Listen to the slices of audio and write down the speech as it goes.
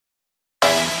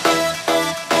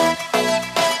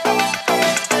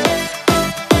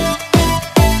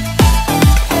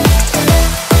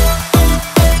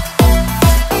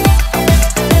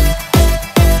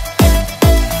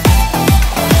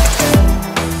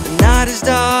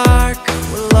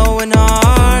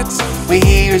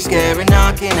scary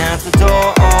knocking at the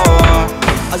door.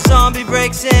 A zombie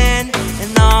breaks in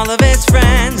and all of his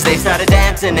friends, they started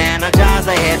dancing and our jaws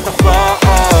they hit the floor.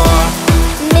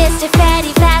 Mr.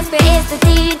 Freddy Fazbear is the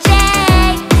DJ,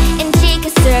 and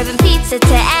Chica's serving pizza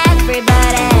to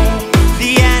everybody.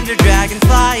 The ender dragon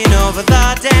flying over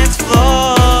the dance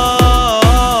floor.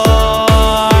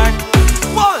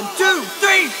 1, 2,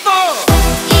 3, 4.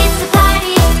 It's a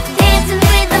party, dancing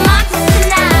with the monsters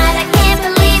tonight. I can't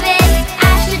believe it, I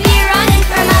should be running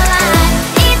for my life.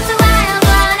 It's a wild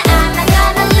one, I'm not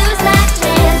gonna lose my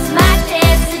chance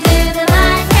to do the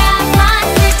Minecraft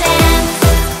monster dance.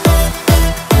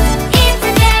 It's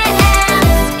a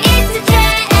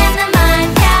jam, the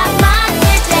Minecraft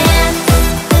monster dance.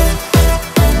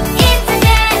 It's a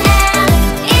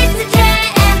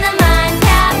jam, the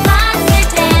Minecraft monster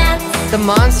dance. The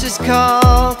monsters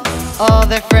called all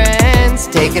their friends,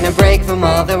 taking a break from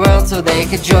all the world so they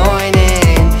could join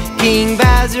in. King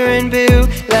Bowser and Boo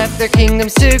left their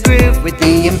kingdoms to groove with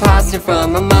the imposter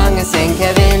from Among Us and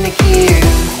Kevin the Cube.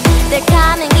 They're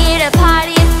coming here to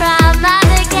party from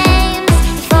other games.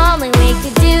 If only we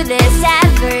could do this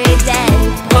every day.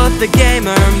 But the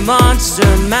gamer monster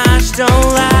mash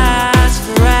don't last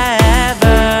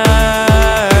forever.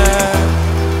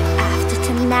 After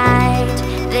tonight,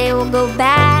 they will go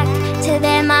back to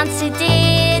their monster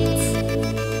deeds.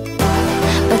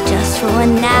 But just for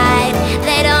one night,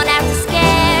 they don't have to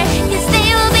scare, 'cause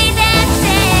they will be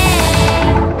dancing.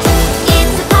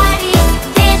 It's a party,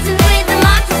 dancing with the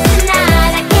monsters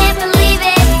tonight. I can't believe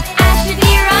it, I should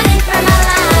be running for my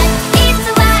life. It's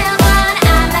a wild one,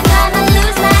 I'm not gonna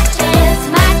lose my chance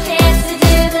to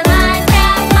do the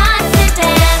Minecraft monster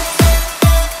dance.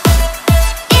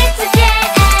 It's a jam,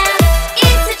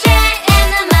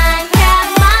 the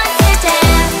Minecraft monster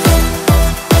dance.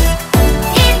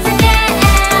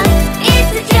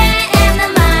 It's a jam, the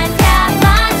Minecraft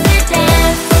monster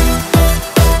dance.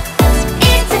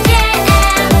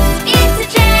 It's a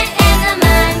jam, the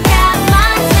Minecraft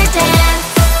monster dance.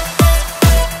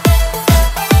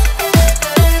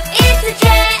 It's a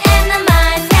jam, the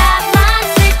Minecraft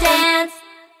monster dance.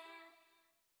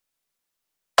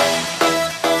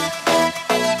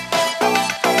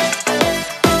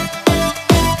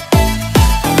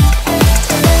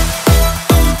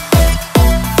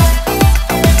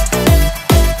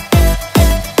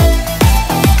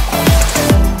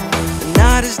 The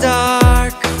night is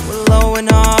dark, we're low in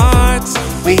hearts.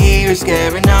 We hear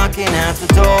scary knocking at the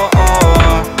door.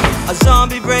 A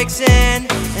zombie breaks in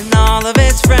and all of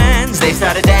his friends, they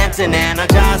started dancing and our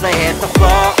jaws they hit the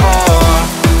floor.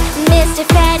 Mr.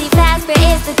 Freddy Fazbear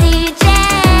is the DJ,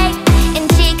 and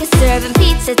Chica's serving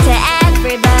pizza to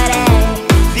everybody.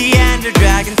 The ender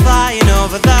dragon flying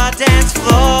over the dance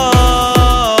floor.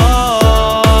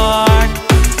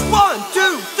 1,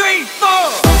 2, 3,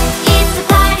 4. It's a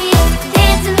party,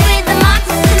 dancing with the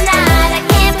monsters tonight. I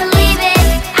can't believe it,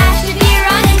 I should be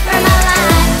running for my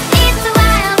life. It's a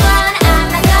wild one, I'm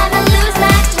not gonna lose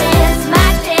my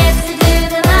chance to do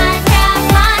the Minecraft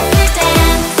monster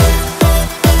dance.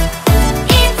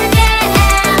 It's a jam,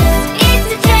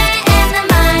 the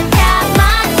Minecraft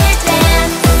monster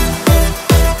dance.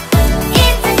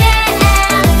 It's a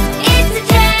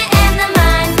jam, the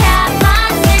Minecraft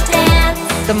monster dance.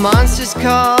 The monsters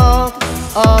called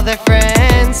all their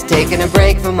friends, taking a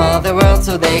break from all the world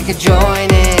so they could join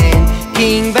in.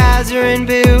 King Bowser and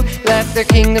Boo left their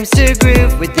kingdoms to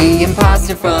groove with the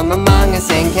imposter from Among Us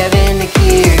and Kevin the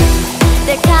Cube.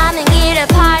 They're coming here to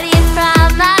party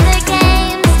from other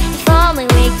games. If only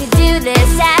we could do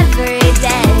this every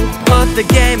day. But the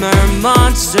gamer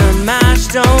monster mash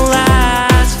don't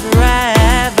last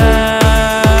forever.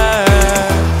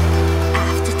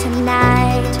 After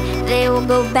tonight, they will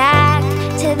go back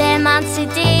to their monster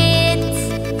deeds.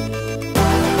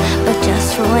 But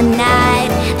just for one night,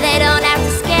 they don't have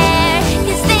to scare,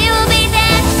 'cause they will be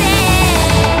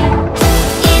dancing.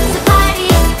 It's a party,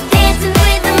 dancing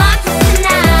with the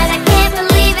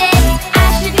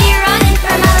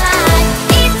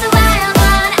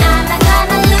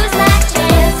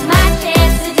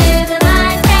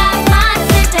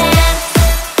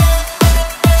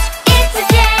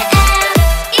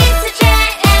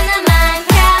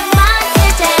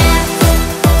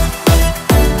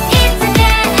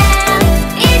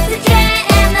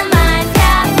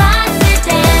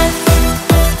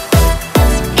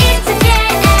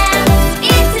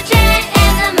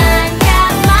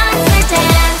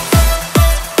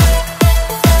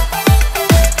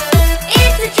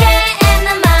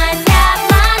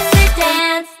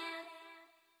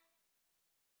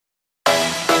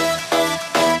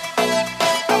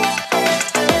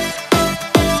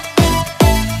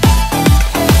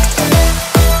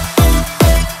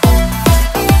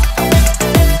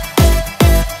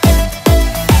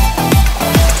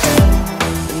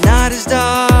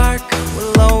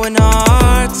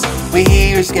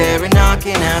hear scary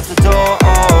knocking at the door.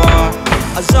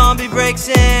 A zombie breaks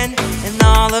in and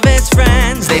all of his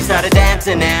friends, they started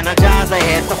dancing and our jaws they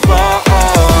hit the floor.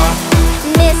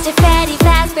 Mr. Freddy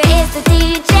Fazbear is the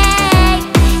DJ,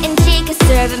 and Chica's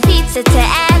serving pizza to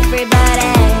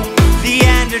everybody. The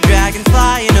ender dragon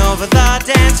flying over the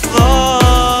dance floor.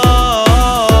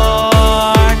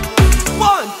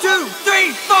 1, 2,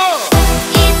 3, 4.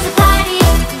 It's a party,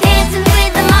 dancing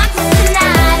with the monsters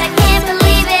tonight. I can't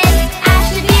believe it, I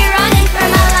should be running for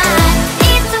my life.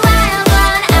 It's a wild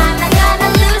one, I'm not gonna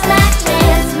lose my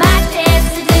chance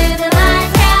to do the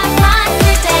Minecraft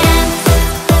monster dance.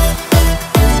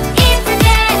 It's a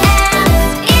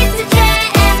jam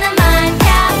and the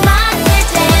Minecraft monster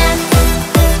dance.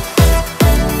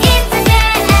 It's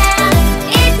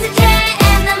a jam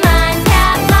and the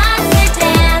Minecraft monster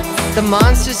dance. The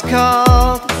monsters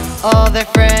called all their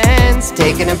friends,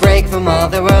 taking a break from all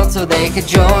the world so they could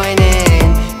join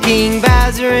in. King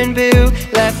Bowser and Boo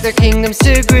left their kingdoms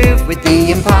to groove with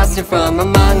the imposter from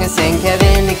Among Us and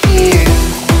Kevin the Cube.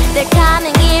 They're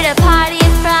coming here to party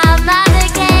from other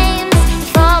games.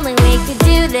 If only we could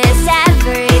do this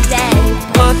every day.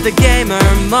 But the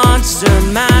gamer monster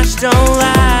mash don't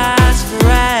last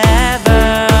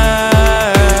forever.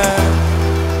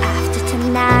 After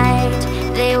tonight,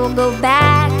 they will go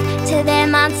back to their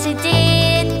monster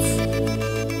deeds.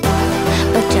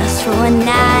 But just for one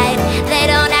night, they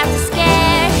don't have to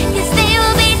scare, 'cause they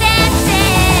will be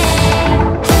dancing.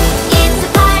 It's a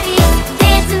party,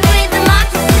 dancing with the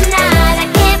monsters tonight. I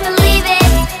can't believe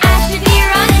it, I should be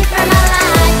running for my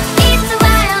life. It's a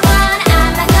wild one,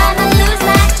 I'm not gonna lose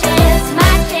my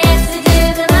chance to do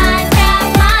the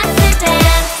Minecraft monster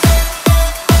dance.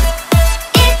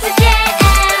 It's a jam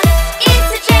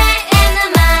and the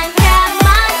Minecraft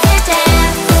monster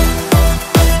dance.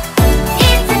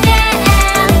 It's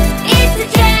a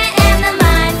jam and the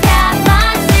Minecraft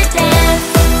monster dance.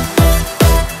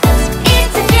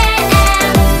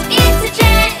 It's a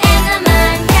jam and the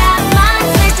Minecraft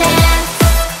monster dance.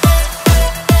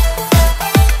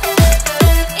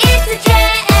 It's a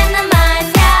jam and the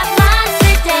Minecraft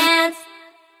monster dance.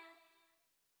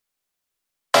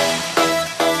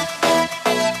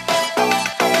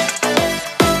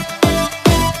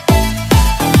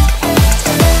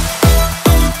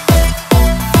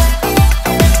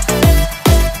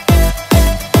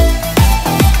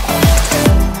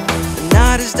 The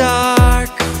night is dark,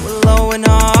 we're low in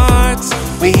hearts.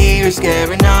 We hear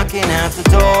scary knocking at the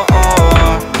door.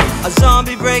 A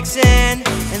zombie breaks in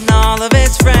and all of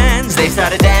his friends, they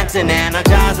started dancing and our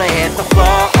jaws they hit the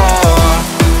floor.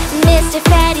 Mr.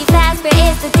 Freddy Fazbear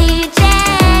is the DJ,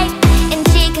 and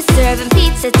Chica's serving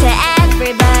pizza to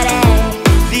everybody.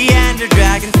 The ender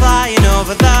dragon flying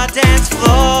over the dance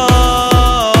floor.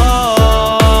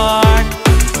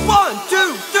 1,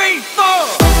 2, 3, 4.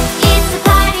 It's a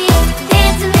party,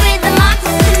 dancing with the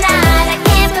monsters tonight. I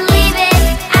can't believe it,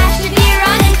 I should be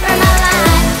running for my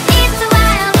life. It's a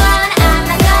wild one, I'm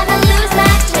not gonna lose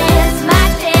my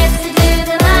chance to do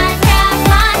the Minecraft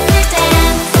monster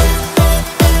dance.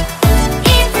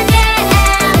 It's a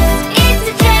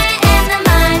jam and the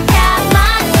Minecraft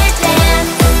monster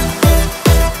dance.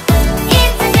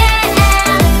 It's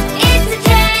a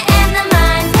jam and the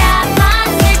Minecraft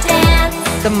monster dance.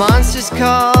 The monsters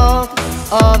called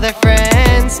all their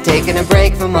friends, taking a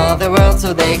break from all the world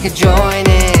so they could join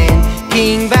in.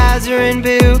 King Bowser and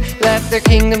Boo left their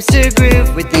kingdoms to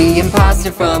groove with the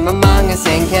imposter from Among Us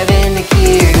and Kevin the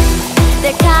Cube.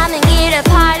 They're coming here to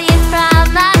party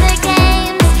from other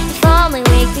games. If only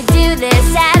we could do this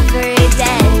every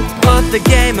day. But the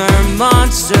gamer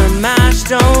monster mash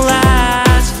don't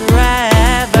last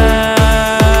forever.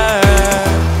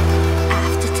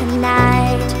 After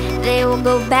tonight, they will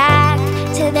go back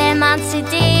to their monster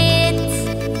deeds.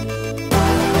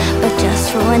 But just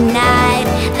for one night,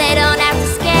 they don't have to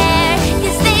scare,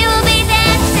 'cause they will be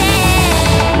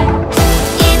dancing.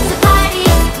 It's a party,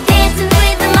 dancing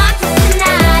with the monsters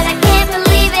tonight. I can't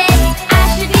believe it, I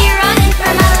should be running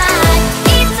for my life.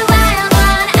 It's a wild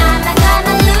one, I'm not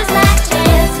gonna lose my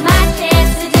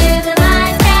chance to do the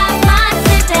Minecraft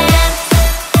monster dance.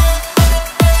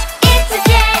 It's a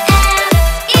jam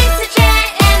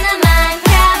and the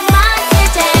Minecraft monster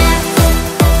dance.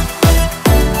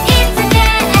 It's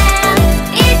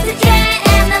a jam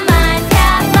and the Minecraft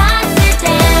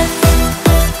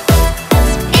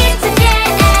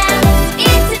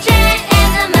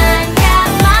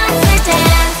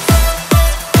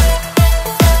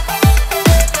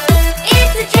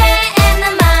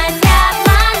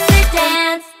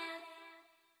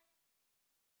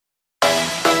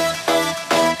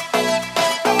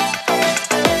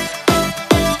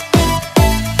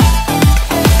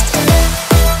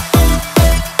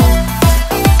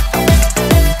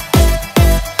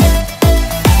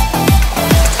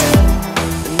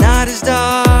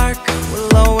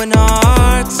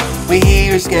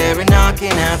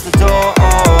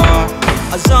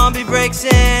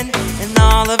breaks in, and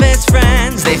all of his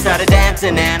friends, they started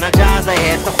dancing, and our jaws, they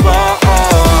hit the floor.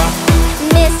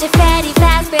 Mr. Freddy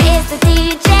Fazbear is the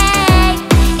DJ,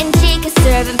 and Chica's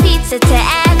serving pizza to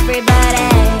everybody.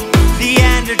 The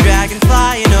Ender Dragon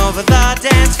flying over the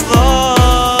dance floor.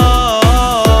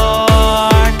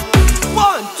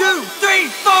 1, 2, 3,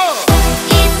 4.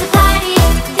 It's a party,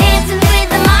 dancing with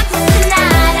the monsters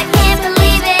tonight. I can't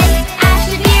believe it, I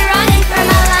should be running for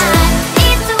my life.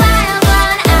 It's a wild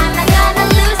one, I'm not gonna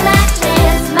lose my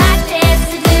chance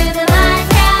to do the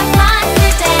Minecraft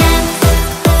monster dance.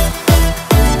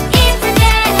 It's a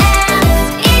jam,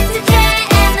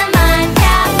 and the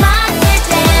Minecraft monster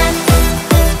dance.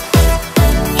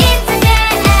 It's a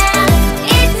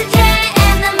jam,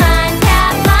 and the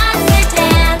Minecraft monster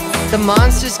dance. The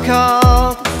monsters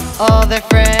called all their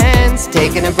friends,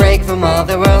 taking a break from all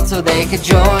the world so they could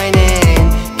join in.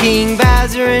 King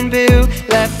Bowser and Boo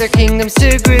left their kingdoms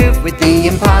to groove with the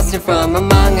imposter from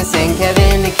Among Us and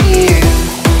Kevin the Cube.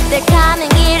 They're coming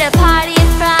here to party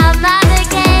from other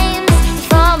games.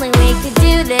 If only we could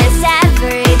do this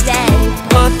every day.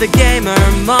 But the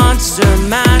gamer monster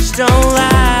mash don't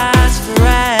last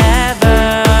forever.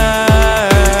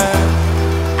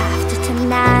 After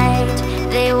tonight,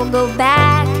 they will go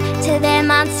back to their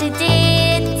monster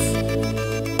deeds.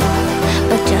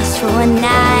 But just for one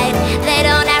night, they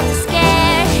don't have to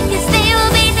scare, 'cause they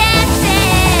will be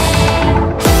dancing.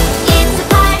 It's a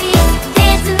party,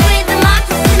 dancing with the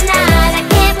monsters tonight. I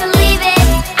can't believe it,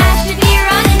 I should be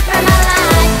running for my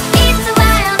life. It's a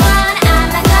wild one, I'm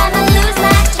not gonna lose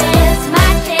my chance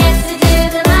to do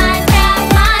the Minecraft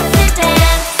monster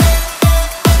dance.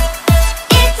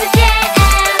 It's a jam,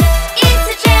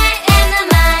 and the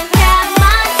Minecraft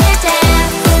monster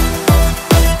dance.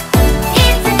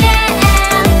 It's a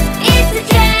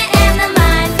jam, and the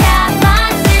Minecraft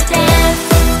monster dance.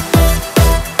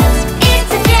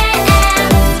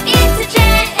 It's a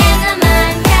jam, and the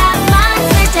Minecraft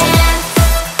monster dance.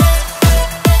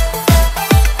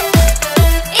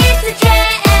 It's a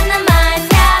jam, and the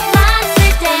Minecraft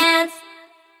monster dance.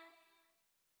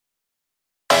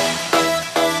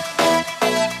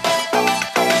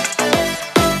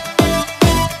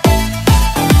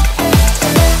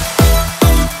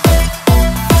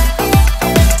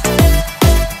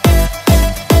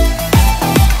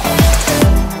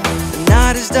 The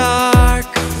night is dark,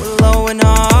 we're low in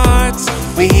our hearts.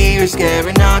 We hear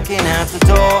scary knocking at the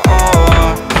door.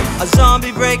 A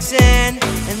zombie breaks in,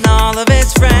 and all of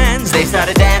his friends, they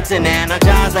started dancing, and our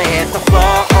jaws, they hit the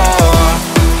floor.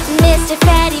 Mr.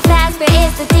 Freddy Fazbear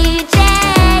is the DJ,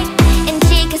 and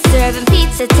Chica's serving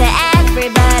pizza to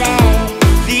everybody.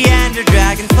 The Ender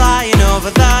Dragon flying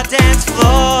over the dance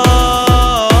floor.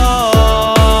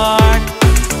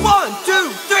 1, 2,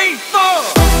 3, 4.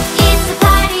 It's a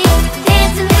party,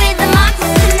 dancing with the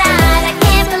monsters tonight. I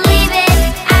can't believe it,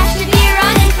 I should be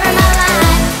running for my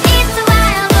life. It's a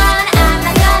wild one, I'm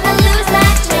not gonna lose my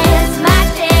chance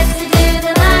to do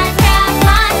the Minecraft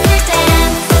monster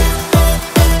dance.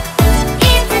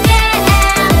 It's a jam,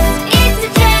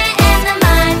 and the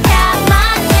Minecraft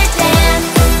monster dance.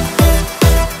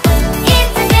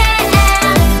 It's a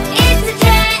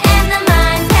jam, and the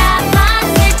Minecraft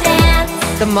monster dance.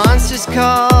 The monsters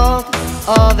called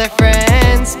all their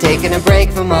friends, taking a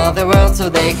break from all the world so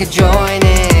they could join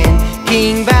in.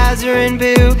 King Bowser and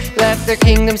Boo left their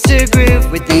kingdoms to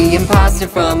groove with the imposter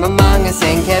from Among Us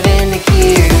and Kevin the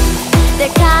Cube.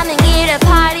 They're coming here to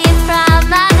party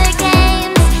from other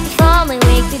games. If only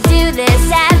we could do this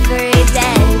every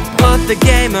day. But the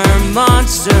gamer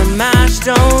monster mash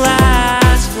don't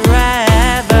last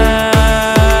forever.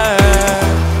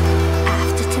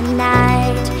 After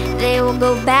tonight, they will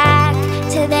go back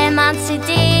to their monster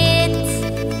deeds.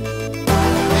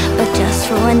 But just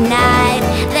for one night,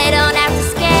 they don't have to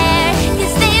scare,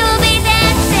 'cause they will be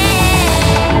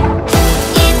dancing.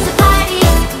 It's a party,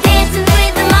 dancing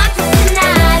with the monsters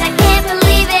tonight. I can't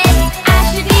believe it, I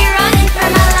should be running for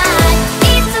my life.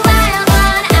 It's a wild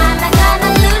one, I'm not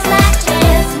gonna lose my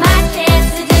chance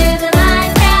to do the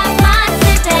Minecraft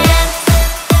monster dance.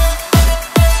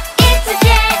 It's a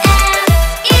jam,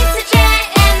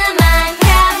 and the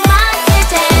Minecraft monster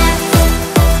dance.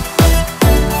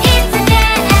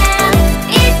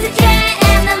 It's a jam,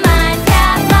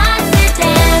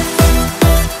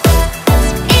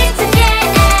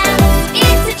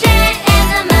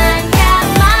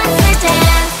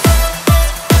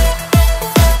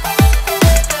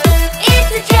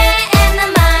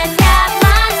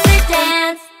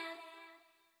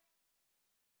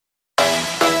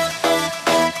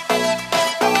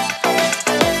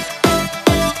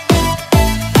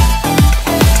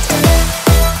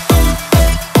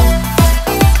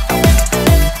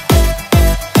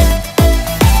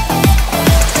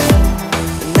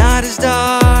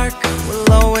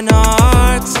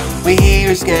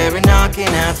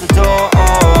 knocking at the door.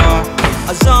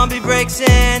 A zombie breaks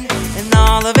in and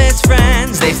all of his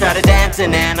friends, they started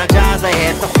dancing and our jaws they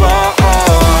hit the floor.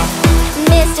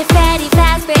 Mr. Freddy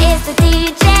Fazbear is the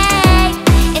DJ,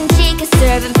 and Chica's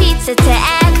serving pizza to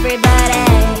everybody.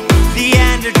 The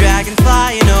Ender Dragon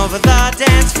flying over the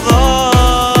dance floor.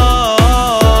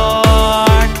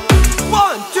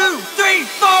 1, 2, 3,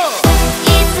 4.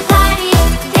 It's a party,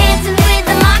 dancing with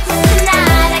the monsters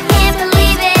tonight. I can't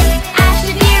believe it, I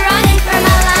should be running for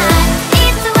my life.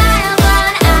 It's a wild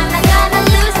one, I'm not gonna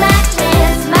lose my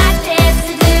chance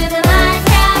to do the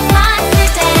Minecraft monster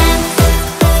dance.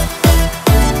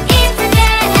 It's a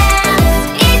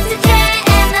jam,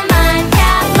 and the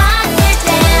Minecraft monster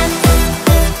dance.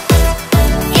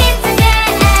 It's a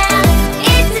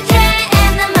jam,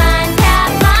 and the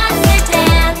Minecraft monster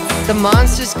dance. The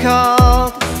monsters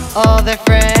called all their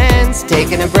friends,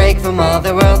 taking a break from all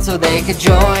their world so they could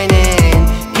join in.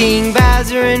 King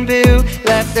Bowser and Boo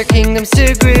left their kingdoms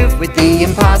to groove with the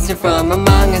imposter from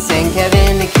Among Us and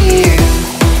Kevin the Cube.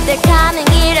 They're coming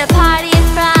here to party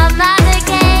from other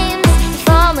games. If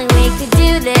only we could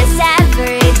do this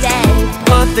every day.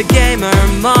 But the gamer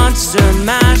monster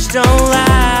mash don't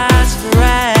last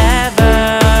forever.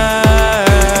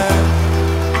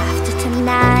 After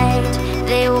tonight,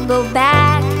 they will go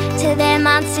back to their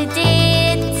monster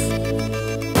deeds.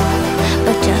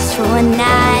 But just for one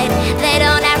night, they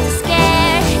don't have to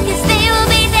scare, 'cause they will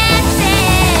be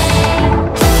dancing.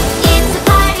 It's a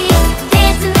party,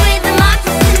 dancing with the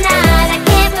monsters tonight. I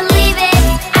can't believe it,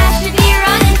 I should be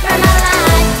running for my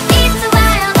life. It's a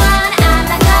wild one, I'm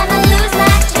not gonna lose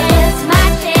my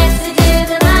chance to do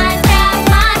the Minecraft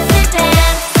monster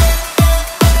dance.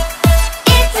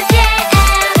 It's a jam,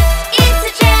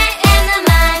 and the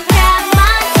Minecraft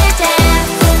monster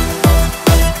dance.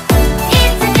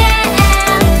 It's a jam,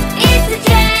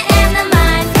 and the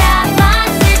Minecraft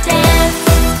monster dance.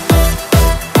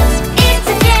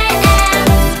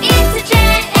 It's a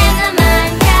jam, and the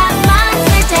Minecraft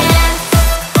monster dance.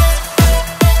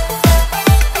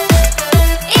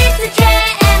 It's a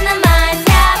jam, and the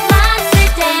Minecraft monster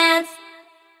dance.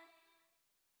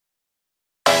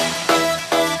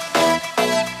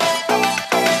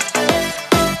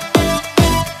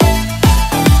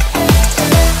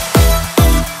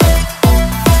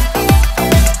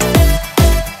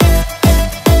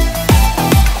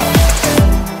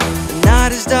 The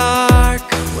night is dark,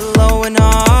 we're low in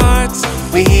hearts.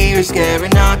 We hear a scary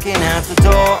knocking at the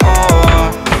door.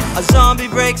 A zombie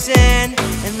breaks in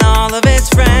and all of his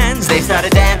friends, they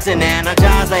started dancing and our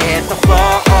jaws they hit the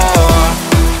floor.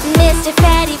 Mr.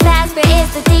 Freddy Fazbear is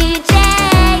the DJ,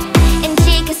 and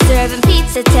Chica's serving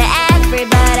pizza to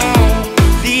everybody.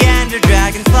 The Ender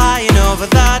Dragon flying over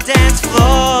the dance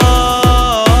floor.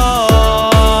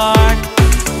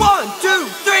 1, 2,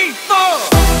 3, 4.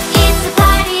 It's a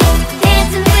party,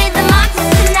 dancing with the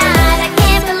monsters tonight. I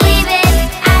can't believe it,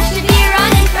 I should be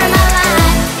running for my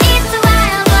life. It's a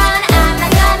wild one, I'm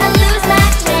not gonna lose my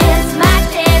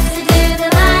chance to do the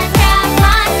Minecraft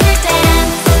monster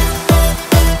dance.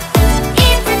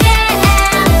 It's a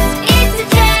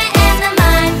jam, and the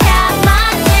Minecraft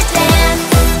monster dance.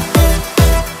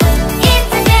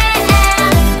 It's a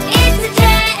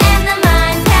jam, and the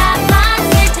Minecraft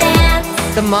monster dance.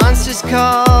 The monsters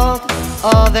called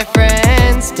all their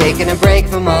friends, taking a break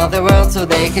from all their world so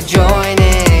they could join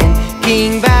in.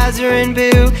 King Bowser and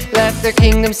Boo left their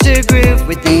kingdoms to groove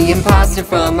with the imposter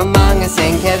from Among Us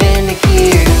and Kevin the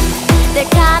Cube.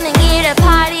 They're coming here to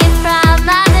party from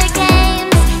other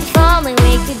games. If only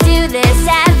we could do this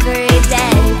every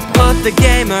day. But the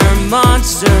gamer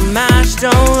monster mash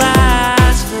don't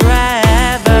last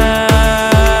forever.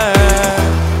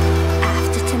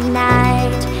 After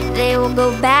tonight, they will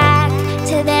go back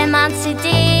to their monster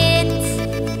deeds.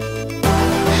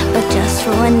 But just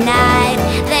for one night,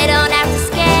 they don't have to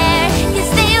scare,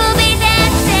 'cause they will be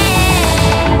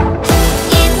dancing.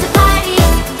 It's a party,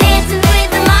 dancing with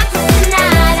the monsters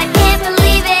tonight.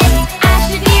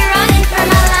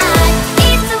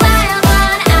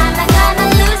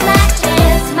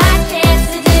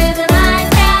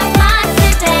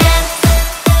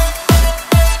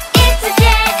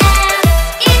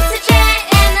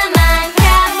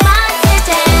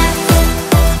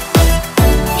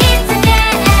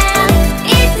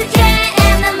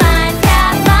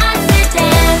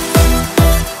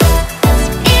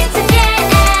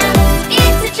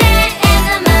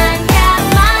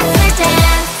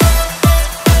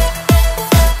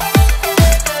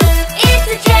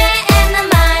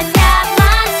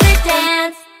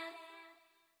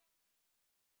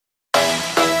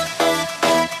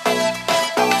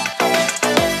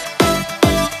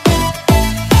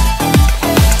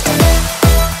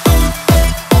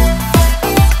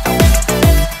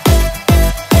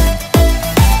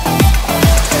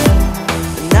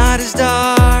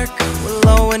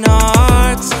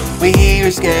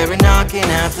 scary knocking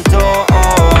at the door.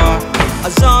 A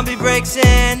zombie breaks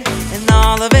in and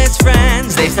all of his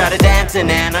friends, they started dancing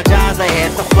and our jaws they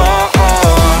hit the floor.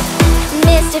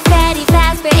 Mr. Freddy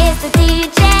Fazbear is the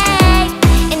DJ,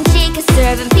 and Chica's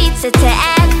serving pizza to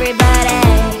everybody.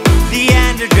 The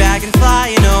Ender Dragon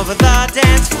flying over the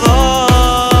dance floor.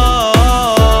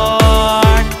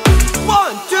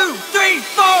 1, 2, 3,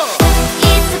 4.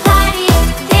 It's a party,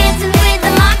 dancing with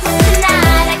the monsters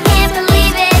tonight. I can't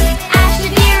believe it, I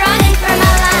should be running for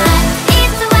my life.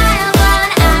 It's a wild one,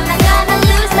 I'm not gonna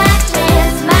lose my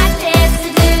chance to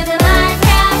do the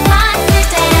Minecraft monster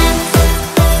dance.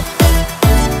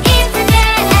 It's a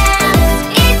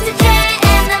jam,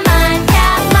 and the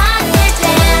Minecraft monster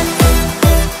dance.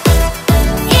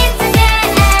 It's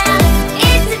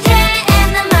a jam,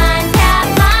 and the Minecraft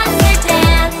monster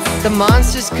dance. The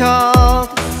monsters called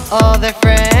all their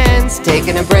friends,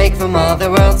 taking a break from all the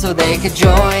world so they could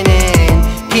join in.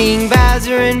 King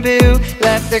Bowser and Boo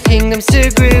left their kingdoms to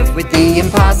groove with the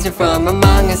imposter from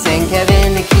Among Us and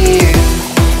Kevin the Cube.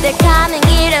 They're coming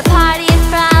here to party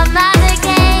from other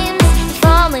games. If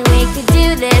only we could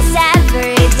do this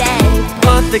every day.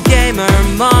 But the gamer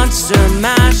monster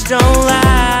mash don't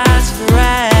last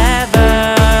forever.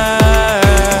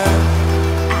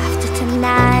 After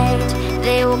tonight,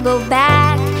 they will go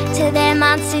back to their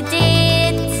monster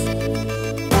deeds.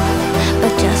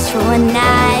 But just for one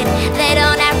night, they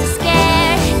don't have to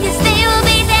scare, 'cause they will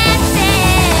be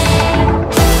dancing.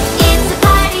 It's a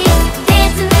party,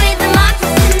 dancing with the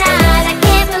monsters tonight. I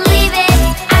can't believe it,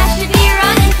 I should be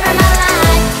running for my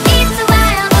life. It's a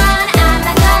wild one, I'm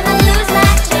not gonna lose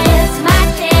my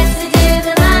chance to do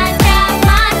the Minecraft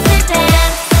monster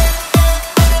dance.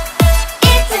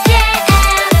 It's a jam,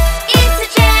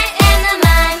 and the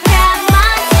Minecraft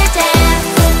monster dance.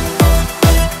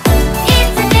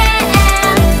 It's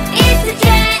a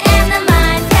jam, and the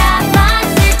Minecraft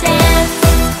monster dance.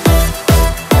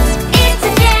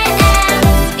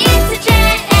 It's a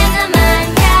jam, and the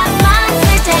Minecraft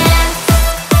monster dance.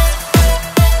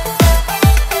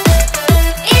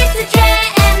 It's a jam,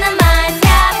 and the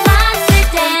Minecraft monster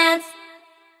dance.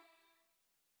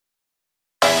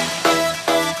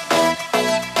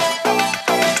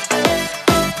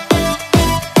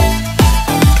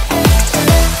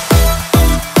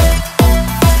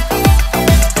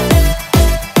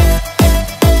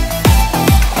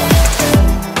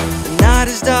 The night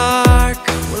is dark,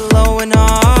 we're low in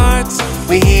hearts.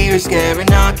 We hear a scary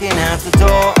knocking at the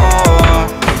door.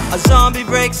 A zombie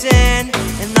breaks in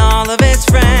and all of his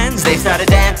friends, they started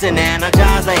dancing and our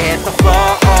jaws they hit the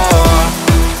floor.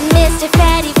 Mr.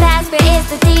 Freddy Fazbear is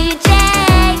the DJ,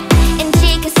 and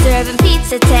Chica's serving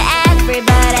pizza to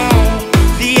everybody.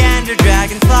 The Ender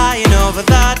Dragon flying over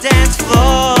the dance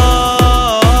floor.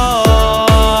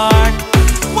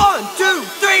 1, 2,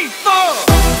 3, 4.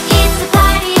 It's a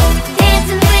party,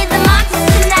 dancing with the monsters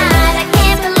tonight. I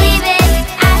can't believe it,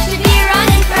 I should be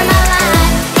running for my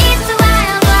life. It's a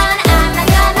wild one, I'm not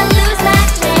gonna lose my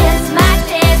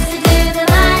chance to do the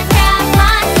Minecraft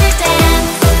monster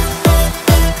dance.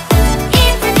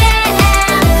 It's a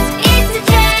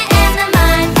jam, and the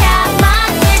Minecraft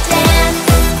monster dance.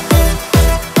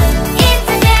 It's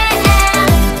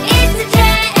a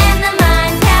jam, and the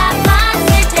Minecraft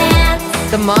monster dance.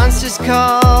 The monsters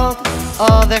called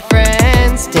all their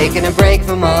friends, taking a break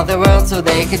from all the world so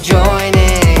they could join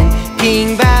in.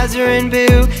 King Bowser and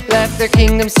Boo left their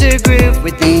kingdoms to groove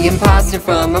with the imposter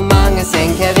from Among Us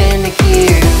and Kevin the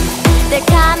Cube. They're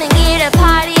coming here to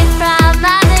party from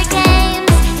other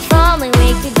games. If only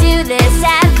we could do this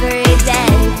every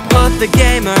day. But the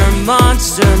gamer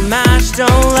monster mash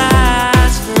don't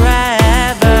last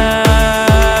forever.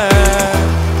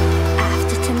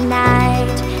 After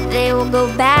tonight, they will go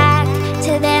back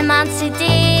to their monster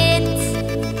deeds.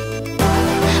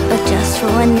 But just for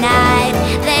one night,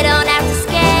 they don't have to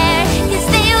scare, 'cause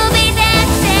they will be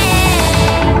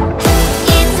dancing.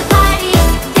 It's a party,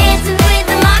 dancing with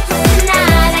the monsters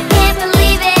tonight. I can't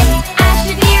believe it, I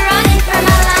should be running for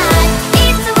my life.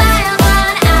 It's a wild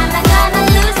one, I'm not gonna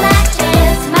lose my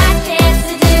chance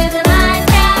to do the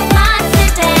Minecraft monster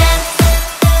dance.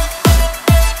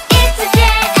 It's a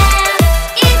jam,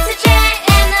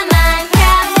 and the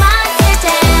Minecraft monster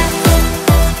dance.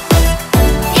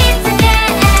 It's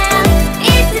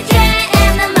a jam,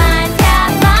 and the Minecraft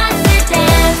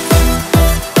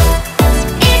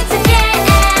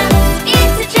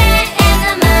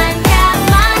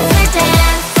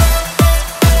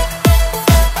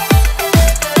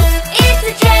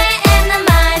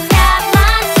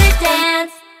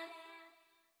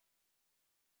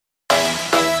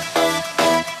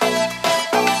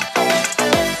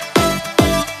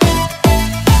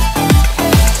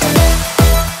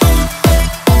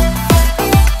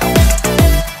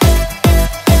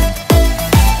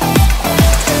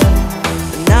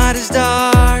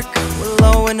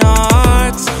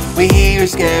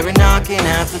knocking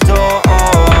at the door.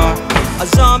 A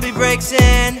zombie breaks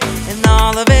in and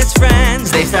all of his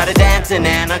friends, they started dancing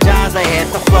and our jaws they hit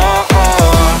the floor.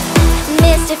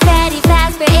 Mr. Freddy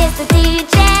Fazbear is the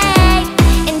DJ,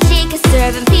 and Chica's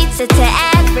serving pizza to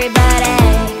everybody.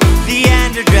 The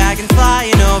Ender Dragon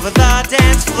flying over the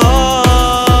dance floor.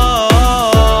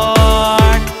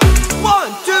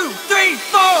 1, 2, 3,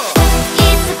 4.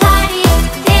 It's a party,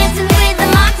 dancing with the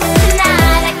monsters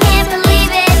tonight. I can't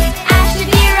believe it, I should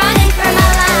be running for my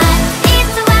life.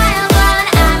 It's a wild one,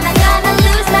 I'm not gonna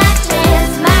lose my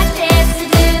chance to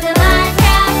do the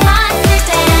Minecraft monster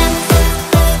dance.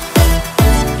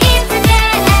 It's a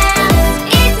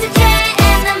jam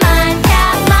and the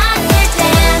Minecraft monster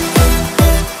dance.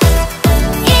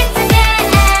 It's a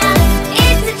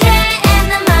jam and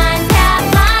the Minecraft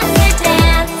monster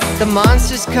dance. The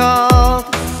monsters called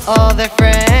all their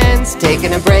friends,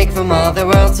 taking a break from all the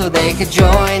world so they could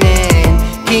join in.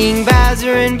 King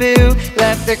Bowser and Boo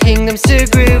left their kingdoms to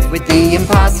groove with the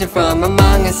imposter from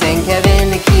Among Us and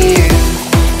Kevin the Cube.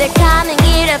 They're coming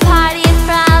here to party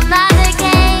from other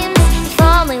games. If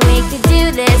only we could do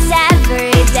this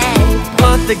every day.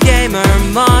 But the gamer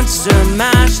monster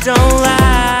mash don't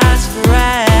last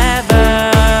forever.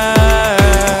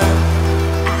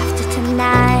 After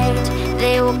tonight,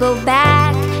 they will go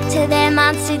back to their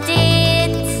monster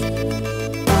deeds.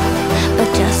 But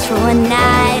just for one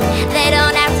night, they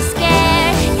don't have to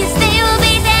scare, 'cause they will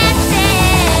be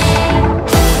dancing.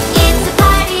 It's a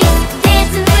party,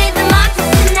 dancing with the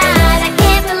monsters tonight. I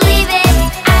can't believe it,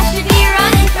 I should be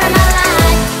running for my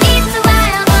life. It's a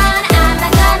wild one, I'm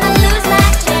not gonna lose my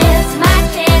chance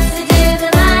to do the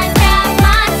Minecraft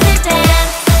monster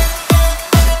dance.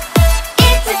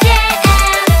 It's a jam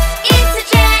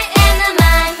and the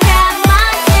Minecraft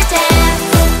monster dance.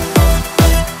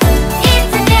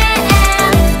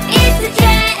 It's a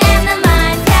jam and the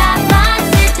Minecraft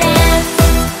monster dance.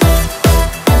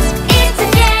 It's a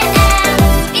jam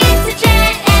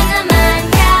and the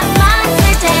Minecraft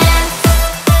monster dance.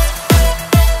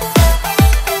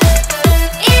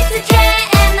 It's a jam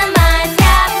and the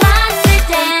Minecraft monster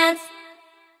dance.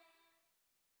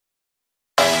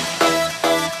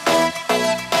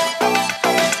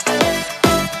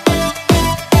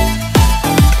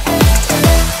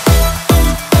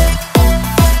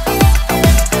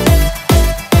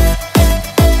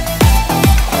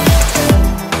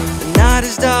 The night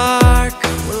is dark,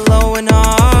 we're low in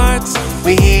hearts.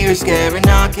 We hear a scary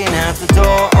knocking at the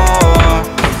door.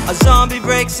 A zombie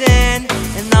breaks in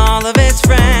and all of his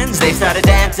friends, they started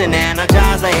dancing and our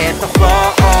jaws they hit the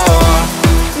floor.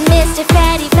 Mr.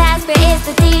 Freddy Fazbear is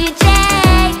the DJ,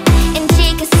 and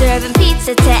Chica's serving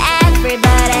pizza to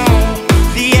everybody.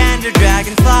 The Ender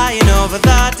Dragon flying over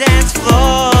the dance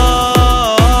floor.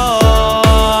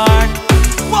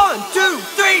 1, 2,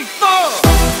 3, 4.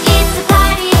 It's a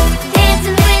party,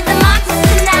 dancing with the monsters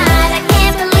tonight. I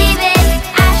can't believe it,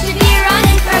 I should be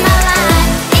running for my life.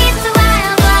 It's a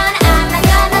wild one, I'm not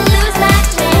gonna lose my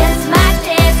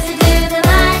chance to do the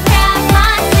Minecraft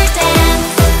monster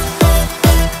dance.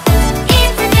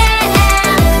 It's a jam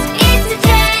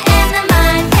and the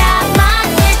Minecraft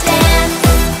monster dance.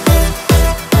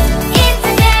 It's a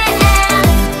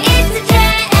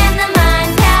jam and the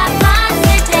Minecraft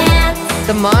monster dance.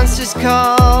 The monsters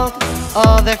called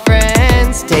all their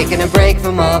friends, taking a break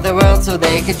from all the world so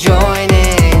they could join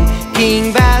in.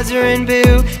 King Bowser and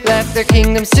Boo left their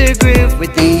kingdoms to groove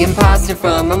with the imposter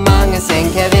from Among Us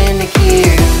and Kevin the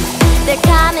Cube. They're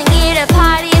coming here to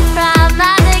party from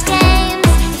other games.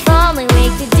 If only we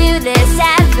could do this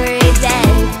every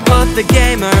day. But the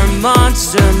gamer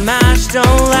monster mash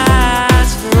don't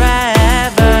last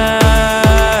forever.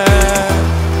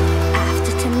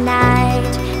 After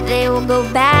tonight, they will go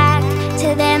back to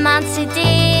their monster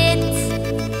deeds.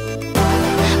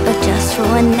 But just for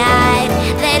one night,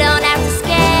 they don't have to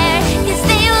scare, 'cause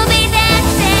they will be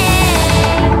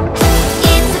dancing.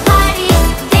 It's a party,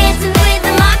 dancing with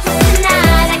the monsters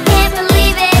tonight. I can't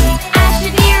believe it, I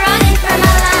should be running for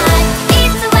my life.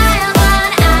 It's a wild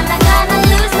one, I'm not gonna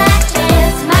lose my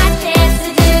chance to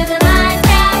do the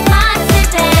Minecraft monster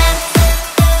dance.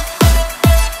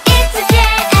 It's a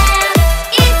jam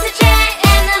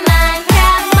and the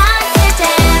Minecraft monster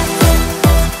dance.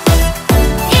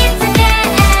 It's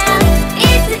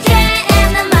a jam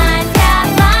and the Minecraft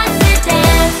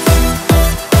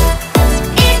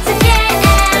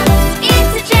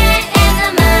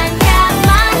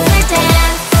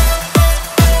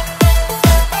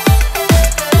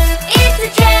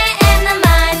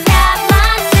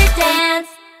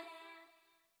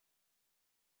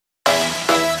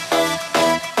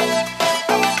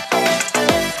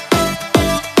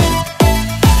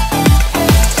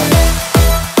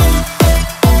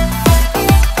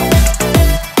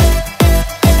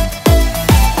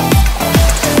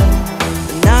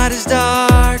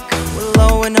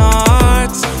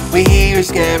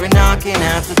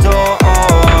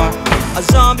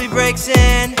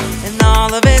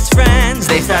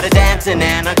dancing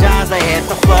and our jaws they hit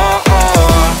the floor.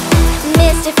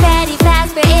 Mr. Freddy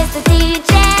Fazbear is the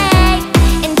DJ,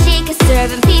 and Chica's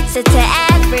serving pizza to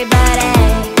everybody.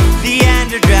 The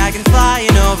Ender Dragon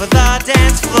flying over the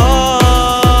dance floor.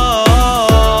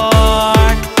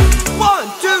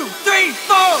 1, 2, 3,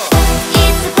 4.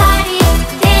 It's a party,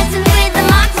 dancing with the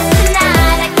monsters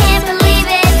tonight. I can't believe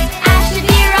it, I should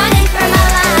be running for my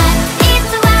life.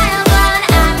 It's a wild one,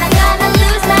 I'm not gonna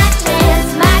lose my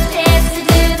chance to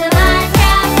do the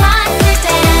Minecraft monster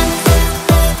dance.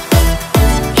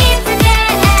 It's a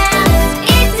jam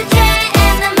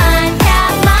and the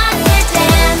Minecraft monster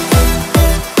dance.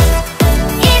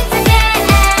 It's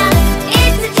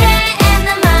a jam and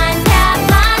the Minecraft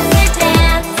monster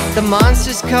dance. The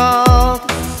monsters called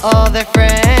all their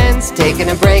friends, taking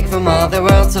a break from all the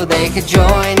world so they could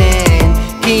join in.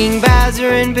 King Bowser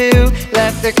and Boo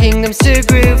left their kingdoms to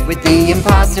groove with the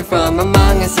imposter from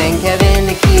Among Us and Kevin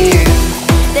the Cube.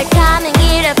 They're coming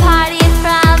here to party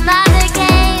from other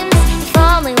games. If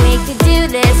only we could do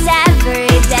this every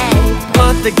day.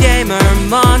 But the gamer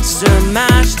monster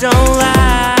mash don't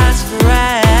last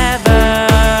forever.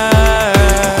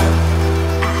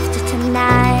 After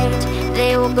tonight,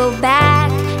 they will go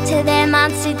back to their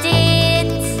monster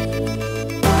deeds.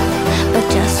 But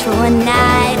just for one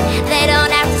night, they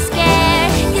don't have to scare,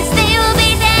 'cause they will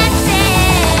be dancing.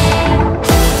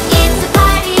 It's a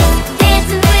party,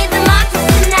 dancing with the monsters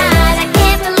tonight. I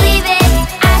can't believe it,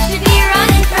 I should be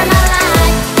running for my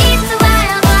life. It's a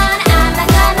wild one, I'm not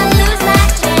gonna lose my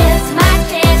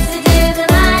chance to do the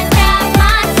Minecraft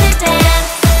monster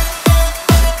dance.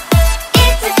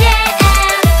 It's a jam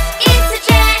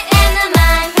and the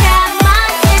Minecraft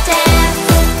monster dance.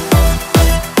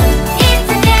 It's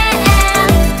a jam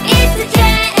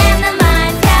and the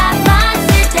Minecraft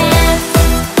monster dance.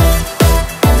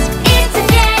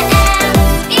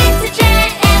 It's a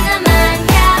jam and the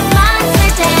Minecraft monster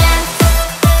dance.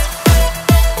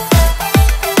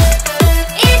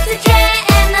 It's a jam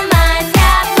and the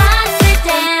Minecraft monster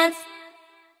dance.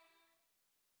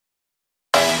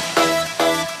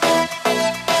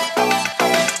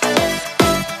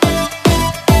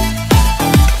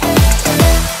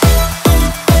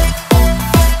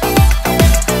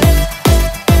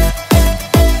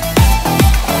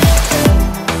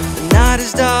 The night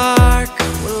is dark,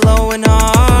 we're low in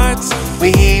hearts.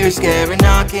 We hear a scary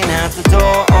knocking at the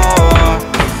door.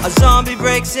 A zombie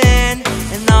breaks in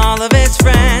and all of his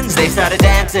friends, they started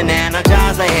dancing and our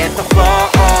jaws they hit the floor.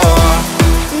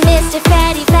 Mr.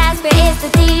 Freddy Fazbear is the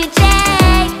DJ,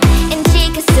 and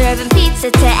Chica's serving pizza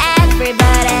to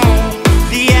everybody.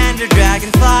 The Ender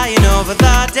Dragon flying over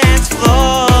the dance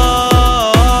floor.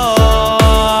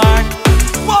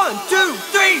 1, 2,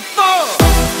 3, 4.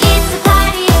 It's a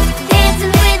party,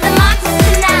 dancing with the monsters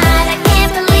tonight. I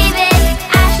can't believe it,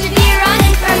 I should be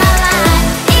running for my life.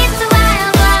 It's a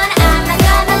wild one, I'm not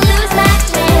gonna lose my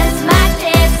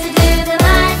chance to do the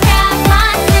Minecraft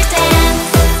monster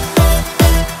dance.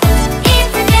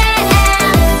 It's a jam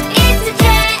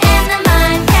and the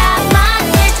Minecraft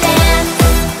monster dance.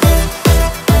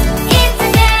 It's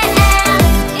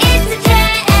a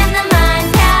jam and the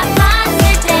Minecraft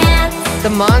monster dance. The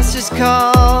monsters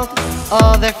called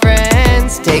all their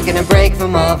friends, taking a break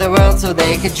from all the world so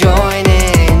they could join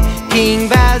in. King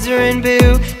Bowser and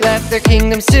Boo left their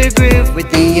kingdoms to groove with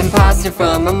the imposter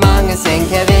from Among Us and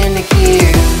Kevin the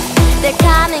Cube. They're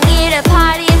coming here to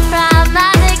party from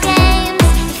other games.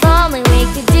 If only we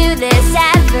could do this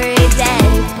every day.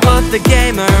 But the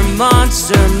gamer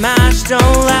monster mash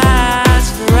don't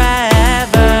last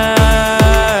forever.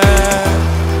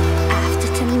 After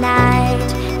tonight,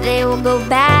 they will go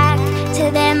back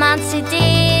to their monster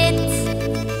deeds.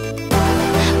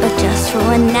 But just for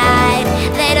one night,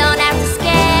 they don't have to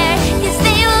scare, 'cause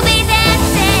they will be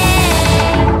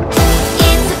dancing.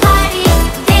 It's a party,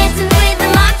 dancing with the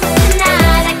monsters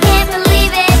tonight. I can't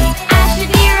believe it, I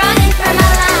should be running for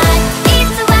my life.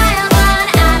 It's a wild one,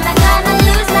 I'm not gonna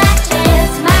lose my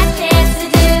chance to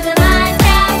do the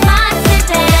Minecraft monster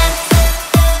dance.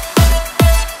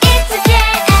 It's a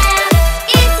jam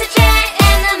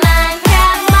and the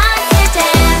Minecraft monster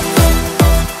dance.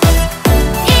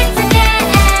 It's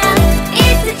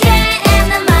a jam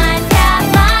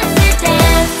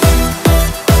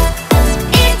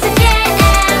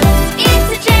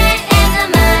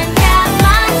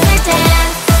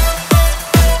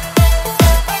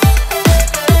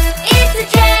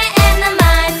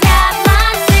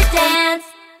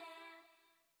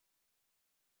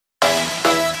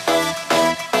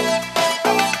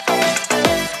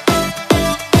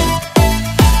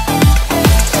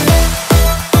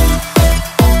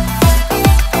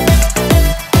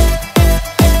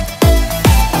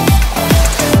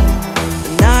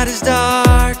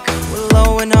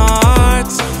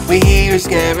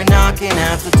knocking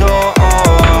at the door.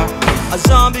 A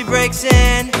zombie breaks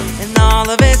in and all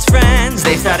of his friends,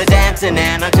 they started dancing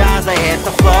and our jaws they hit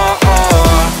the floor.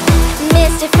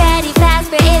 Mr. Freddy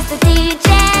Fazbear is the DJ,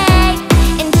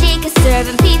 and Chica's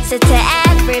serving pizza to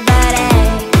everybody.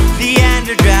 The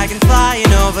Ender Dragon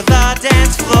flying over the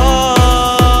dance floor.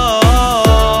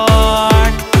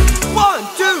 1,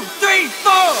 2, 3,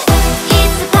 4.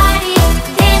 It's a party,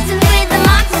 dancing with the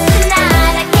monsters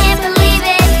tonight. I can't believe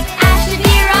it, I should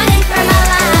be running for my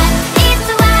life. It's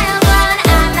a wild one,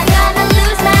 I'm not gonna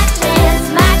lose my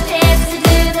chance to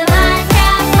do the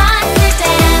Minecraft monster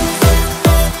dance.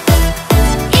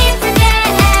 It's a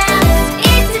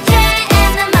jam,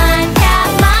 and the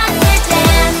Minecraft monster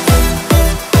dance.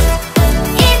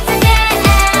 It's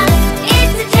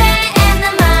a jam, and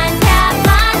the Minecraft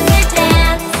monster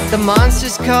dance. The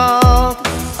monsters called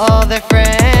all their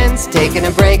friends, taking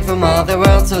a break from all the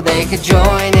world so they could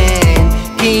join in.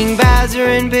 King Bowser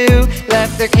and Boo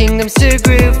left their kingdoms to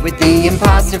groove with the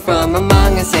imposter from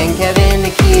Among Us and Kevin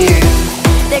the Cube.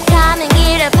 They're coming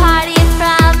here to party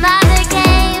from other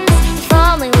games. If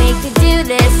only we could do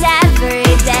this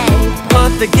every day.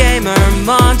 But the gamer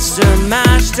monster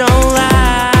mash don't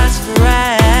last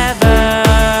forever.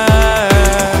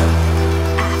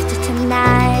 After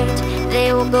tonight, they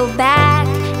will go back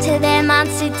to their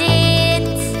monster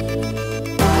deeds.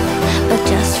 But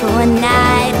just for one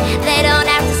night, they don't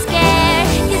have to scare,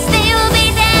 'cause they will be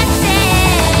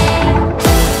dancing.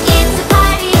 It's a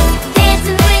party,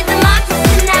 dancing with the monsters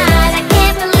tonight. I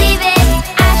can't believe it,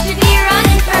 I should be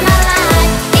running for my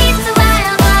life. It's a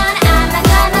wild one, I'm not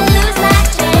gonna lose my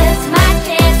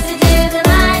chance to do the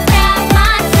Minecraft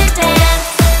monster dance.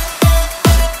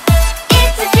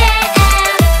 It's a jam,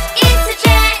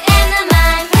 and the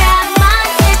Minecraft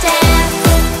monster dance.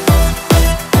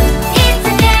 It's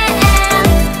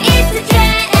a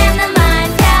jam, and the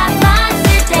Minecraft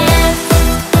monster dance.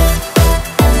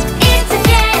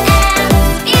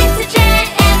 It's a jam,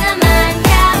 and the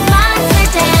Minecraft monster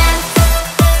dance.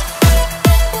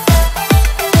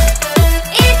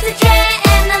 It's a jam,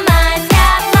 and the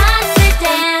Minecraft monster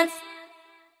dance.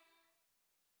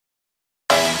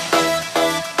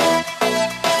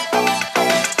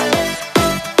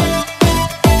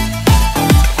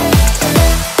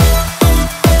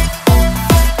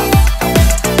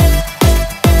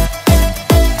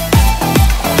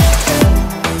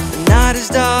 The night is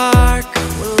dark,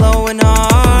 we're low in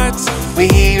hearts. We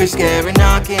hear a scary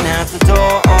knocking at the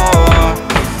door.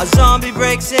 A zombie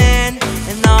breaks in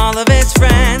and all of his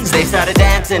friends, they started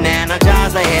dancing and our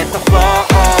jaws they hit the floor.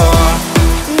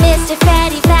 Mr.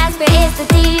 Freddy Fazbear is the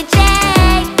DJ,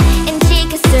 and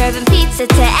Chica's serving pizza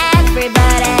to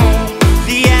everybody.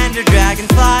 The Ender Dragon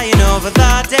flying over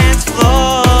the dance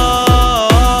floor.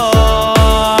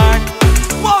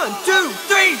 1, 2,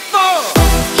 3, 4.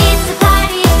 It's a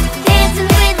party, dancing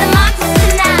with the monsters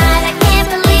tonight. I can't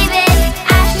believe it,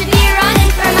 I should be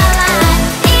running for my life.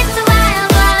 It's a wild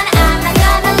one, I'm not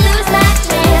gonna lose my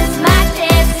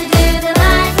chance to do the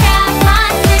Minecraft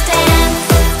monster dance.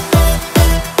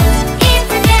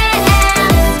 It's a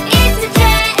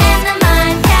jam, and the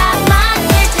Minecraft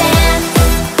monster dance.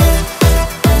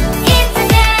 It's a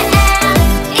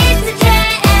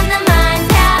jam, and the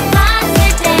Minecraft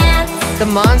monster dance. The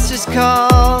monsters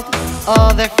called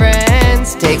all their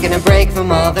friends, taking a break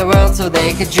from all the world so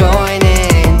they could join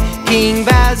in. King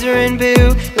Bowser and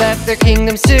Boo left their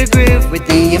kingdoms to groove with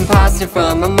the imposter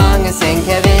from Among Us and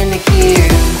Kevin the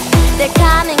Cube. They're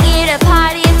coming here to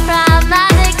party from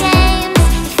other games.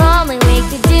 If only we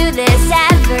could do this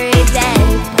every day.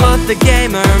 But the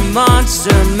gamer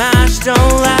monster mash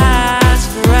don't last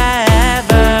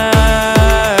forever.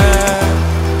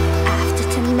 After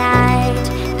tonight,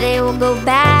 they will go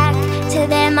back to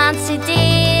their monster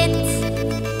deeds.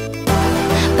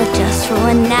 But just for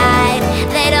one night,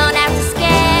 they don't have to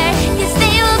scare, 'cause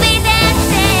they will be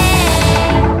dancing.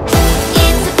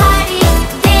 It's a party,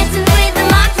 dancing with the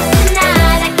monsters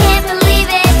tonight. I can't believe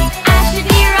it, I should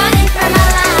be running for my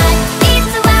life.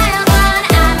 It's a wild one,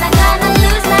 I'm not gonna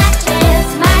lose my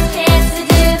chance to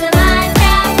do the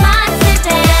Minecraft monster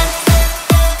dance.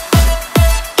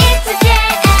 It's a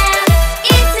jam,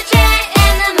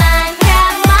 and the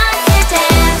Minecraft monster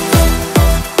dance.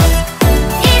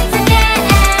 It's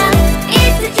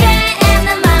a jam, and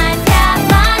the Minecraft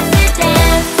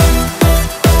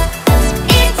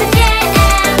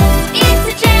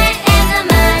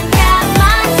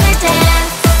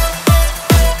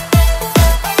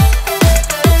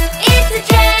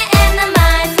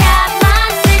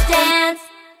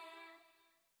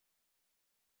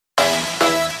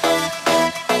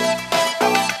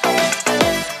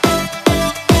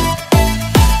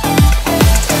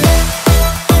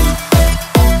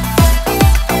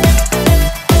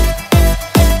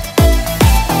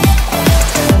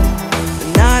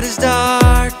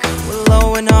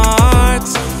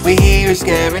hear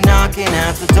scary knocking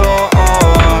at the door.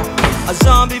 A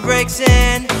zombie breaks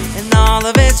in and all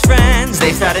of his friends,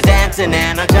 They started dancing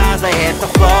and our jaws they hit the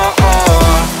floor.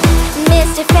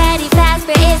 Mr. Freddy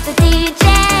Fazbear is the DJ,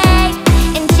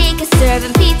 and Chica's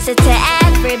serving pizza to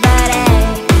everybody.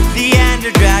 the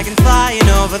ender dragon flying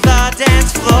over the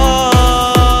dance floor.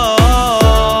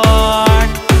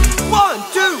 1,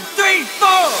 2, 3, 4.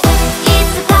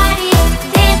 It's a party,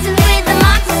 dancing with the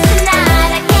monsters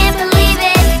tonight. I can't believe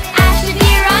it, I should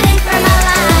be running for my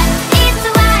life. It's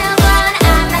a wild one,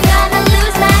 I'm not gonna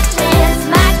lose my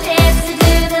chance to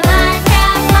do the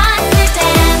Minecraft monster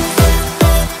dance.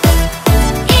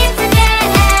 It's a jam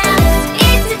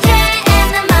and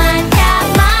the Minecraft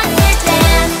monster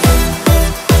dance.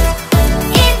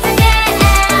 It's a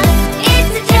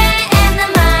jam and the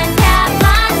Minecraft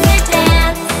monster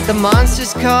dance. The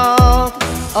monsters called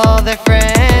all their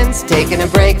friends, taking a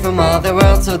break from all their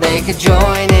world so they could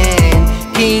join in.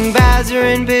 King Bowser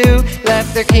and Boo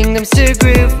left their kingdoms to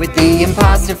groove with the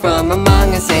imposter from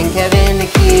Among Us and Kevin the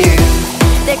Cube.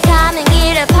 They're coming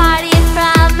here to party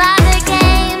from other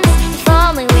games. If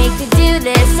only we could do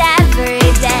this every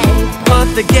day.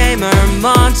 But the gamer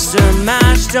monster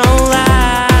mash don't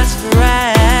last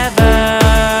forever.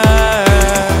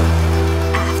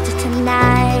 After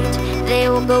tonight, they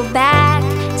will go back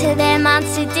to their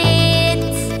monster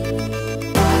deeds.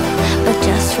 But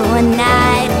just for one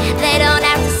night, they don't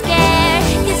have to scare,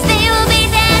 'cause they will be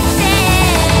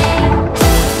dancing.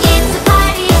 It's a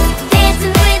party,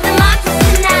 dancing with the monsters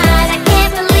tonight. I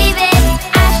can't believe it,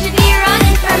 I should be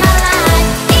running for my life.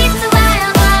 It's a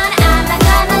wild one, I'm not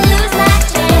gonna lose my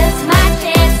chance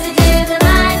to do the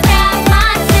Minecraft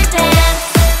monster dance.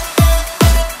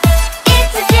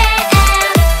 It's a jam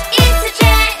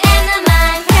and the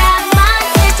Minecraft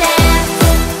monster dance.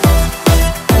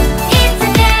 It's a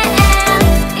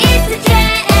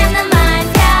jam and the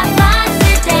Minecraft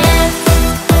monster dance.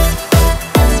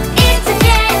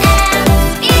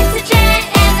 It's a jam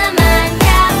and the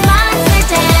Minecraft monster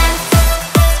dance.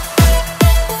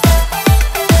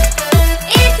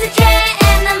 It's a jam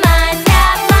and the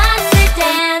Minecraft monster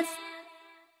dance.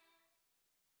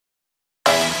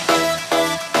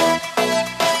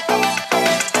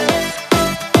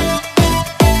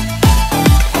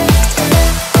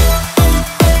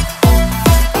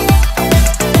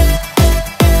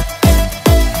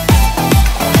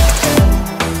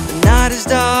 The night is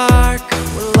dark,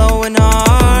 we're low in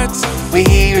hearts. We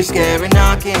hear scary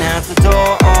knocking at the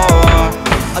door.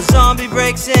 A zombie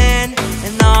breaks in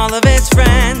and all of his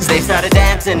friends, They started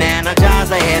dancing and our jaws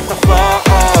they hit the floor.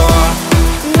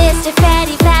 Mr.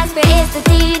 Freddy Fazbear is the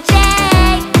DJ,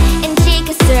 and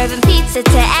Chica's serving pizza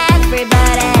to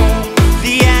everybody.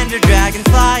 the ender dragon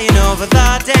flying over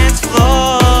the dance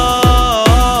floor.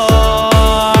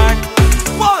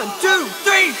 1, 2,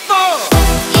 3, 4.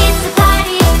 It's a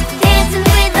party, dancing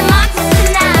with the monsters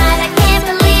tonight. I can't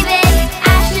believe it,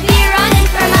 I should be running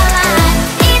for my life.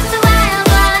 It's a wild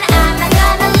one, I'm not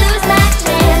gonna lose my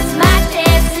chance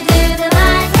to do the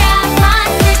Minecraft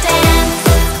monster dance.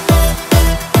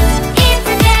 It's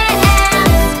a jam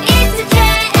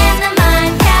and the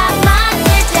Minecraft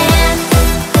monster dance.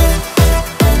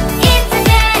 It's a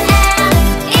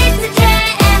jam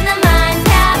and the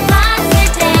Minecraft monster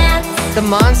dance. The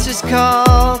monsters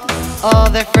called all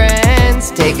their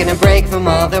friends, taking a break from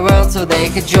all their world so they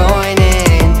could join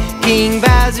in. King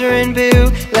Bowser and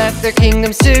Boo left their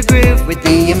kingdoms to groove with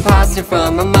the imposter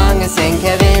from Among Us and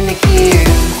Kevin the Cube.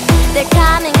 They're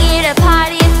coming here to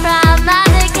party from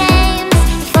other games.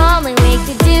 If only we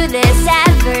could do this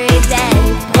every day.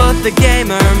 But the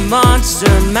gamer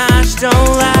monster mash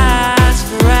don't last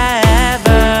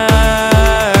forever.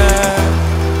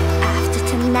 After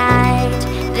tonight,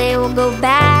 they will go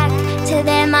back to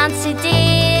their monster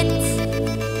deeds.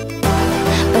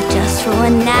 But just for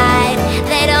one night,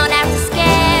 they don't have to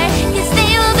scare, 'cause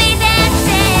they will be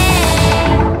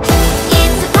dancing.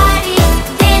 It's a party,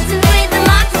 dancing with the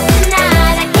monsters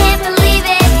tonight. I can't believe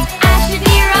it, I should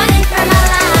be running for my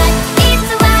life. It's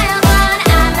a wild one,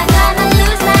 I'm not gonna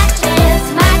lose my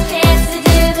chance to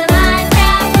do the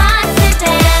Minecraft monster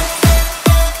dance.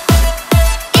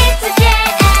 It's a jam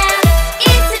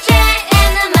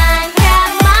and the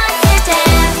Minecraft monster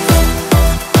dance.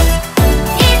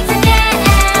 It's a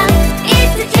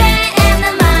jam and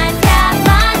the Minecraft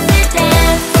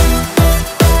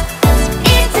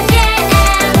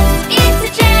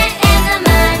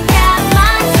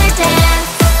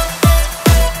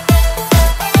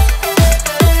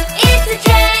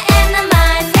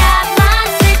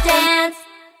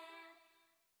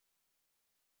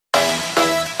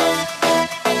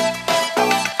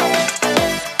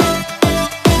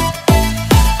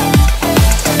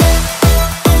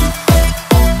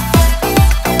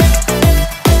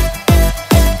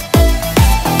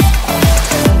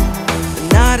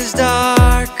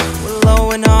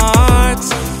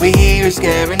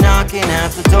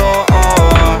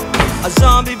A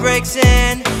zombie breaks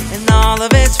in and all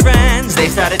of his friends, they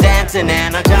started dancing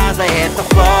and our jaws they hit the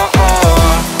floor.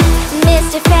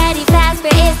 Mr. Freddy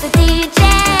Fazbear is the DJ,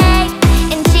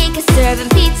 and Chica's serving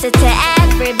pizza to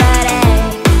everybody.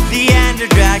 The Ender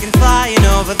Dragon flying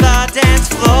over the dance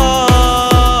floor.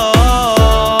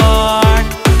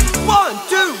 1,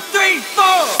 2, 3,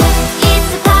 4.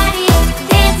 It's a party,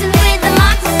 dancing with the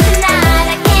monsters tonight.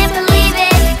 I can't believe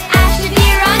it, I should be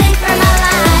running for my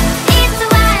life. It's a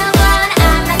wild one,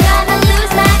 I'm not gonna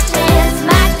lose my chance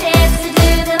to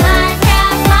do the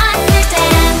Minecraft monster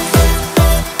dance.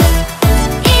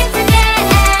 It's a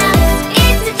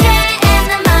jam, and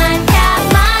the Minecraft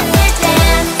monster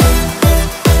dance.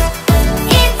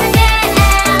 It's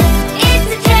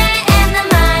a jam, and the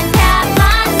Minecraft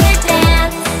monster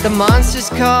dance. The monsters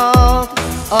called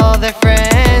all their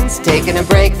friends, taking a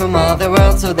break from all the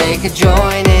world so they could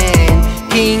join in.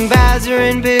 King Bowser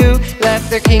and Boo left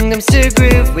their kingdoms to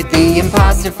groove with the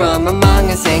imposter from Among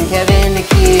Us and Kevin the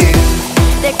Cube.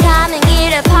 They're coming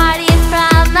here to party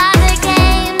from other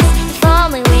games. If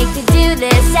only we could do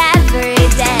this every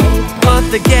day. But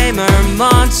the gamer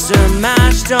monster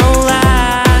mash don't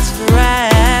last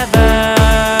forever.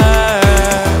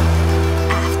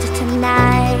 After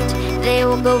tonight, they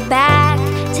will go back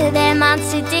to their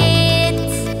monster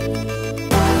deeds.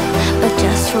 But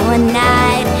just for one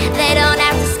night, they don't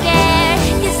have to scare,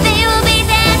 'cause they will be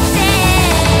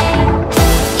dancing.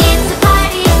 It's a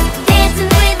party, dancing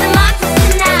with the monsters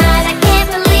tonight. I can't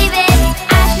believe it,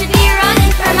 I should be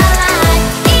running for my life.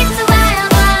 It's a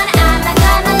wild one, I'm not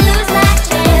gonna lose my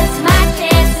chance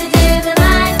to do the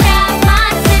Minecraft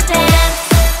monster dance.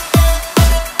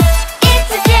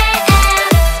 It's a jam,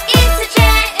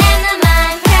 and the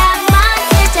Minecraft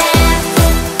monster dance.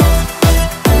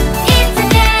 It's a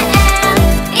jam,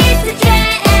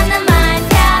 and the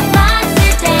Minecraft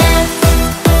monster dance.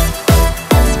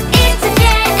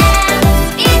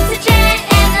 It's a jam,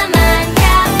 and the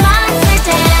Minecraft monster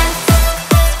dance.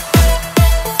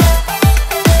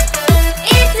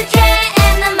 It's a jam,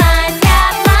 and the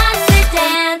Minecraft monster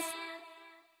dance.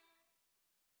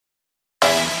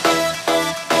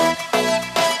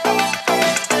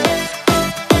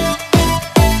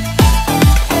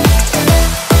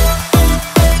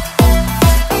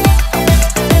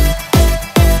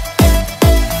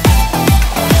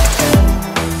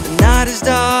 The night is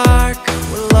dark,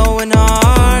 we're low in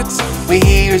hearts. We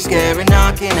hear a scary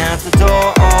knocking at the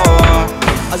door.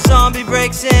 A zombie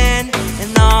breaks in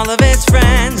and all of his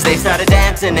friends, They started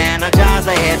dancing and our jaws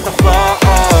they hit the floor.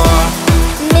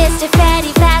 Mr.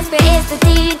 Freddy Fazbear is the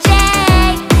DJ,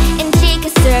 and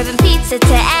Chica's serving pizza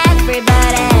to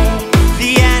everybody.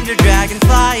 the Ender Dragon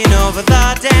flying over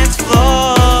the dance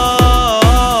floor.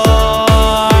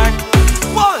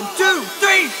 1, 2,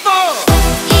 3, 4.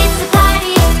 It's a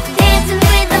party, dancing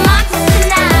with the monsters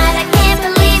tonight. I can't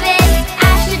believe it, I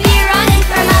should be running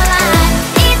for my life.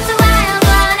 It's a wild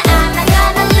one, I'm not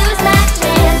gonna lose my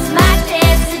chance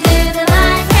to do the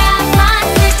Minecraft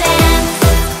monster dance.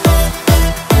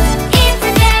 It's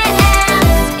a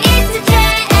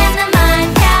jam, and the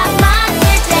Minecraft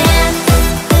monster dance.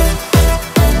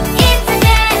 It's a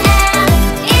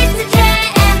jam,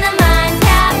 and the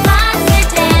Minecraft monster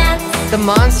dance. The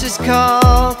monsters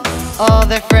called all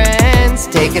their friends,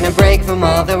 taking a break from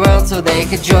all the world so they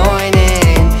could join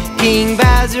in. King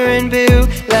Bowser and Boo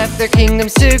left their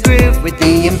kingdoms to groove with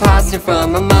the imposter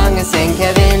from Among Us and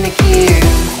Kevin the Cube.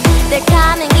 They're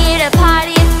coming here to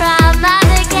party from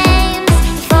other games.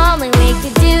 If only we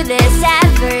could do this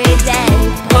every day.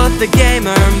 But the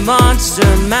gamer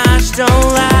monster mash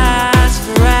don't last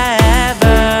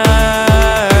forever.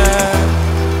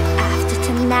 After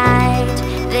tonight,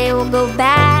 they will go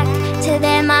back to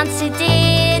their monster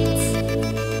deeds.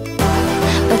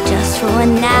 But just for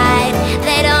one night,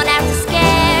 they don't have to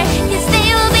scare, 'cause they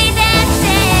will be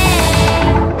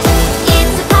dancing.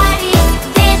 It's a party,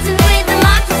 dancing with the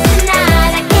monsters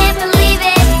tonight. I can't believe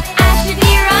it, I should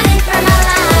be running for my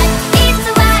life. It's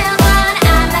a wild one,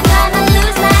 I'm not gonna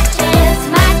lose my chance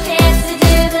to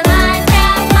do the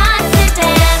Minecraft monster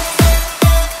dance.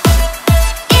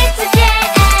 It's a jam,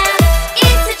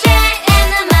 and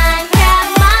the Minecraft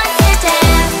monster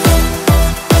dance.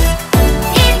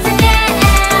 It's a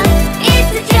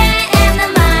jam, and the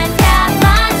Minecraft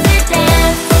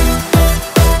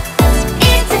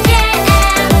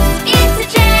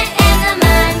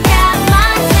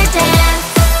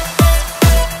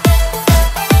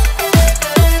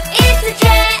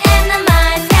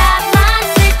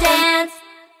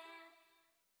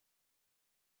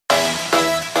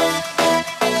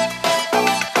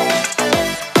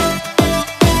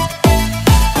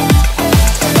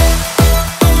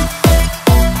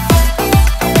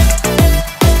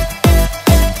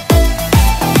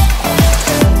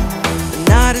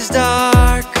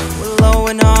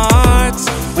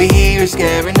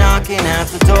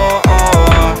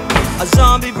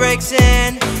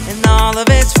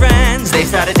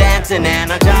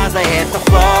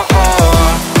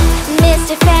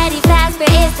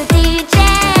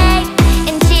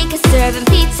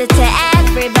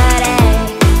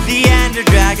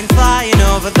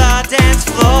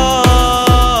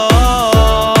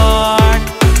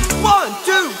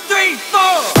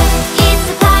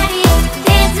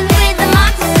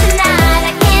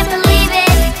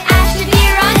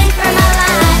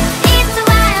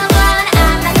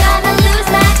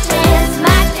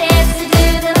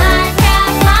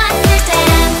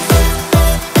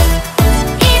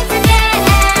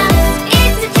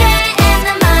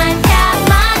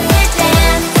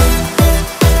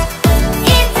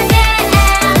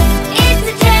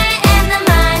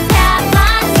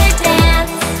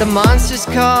The monsters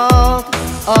called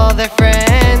all their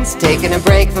friends, taking a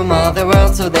break from all the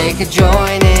world so they could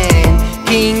join in.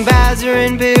 King Bowser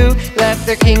and Boo left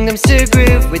their kingdoms to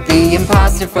groove with the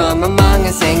imposter from Among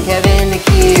Us and Kevin the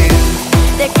Cube.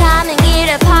 They're coming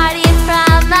here to party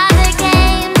from other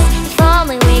games. If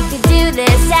only we could do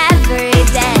this every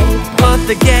day. But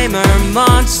the gamer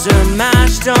monster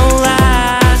mash don't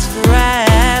last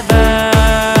forever.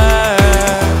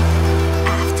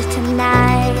 After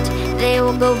tonight, they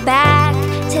will go back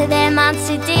to their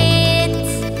monster deeds.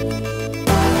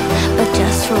 But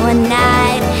just for one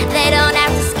night, they don't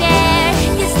have to scare,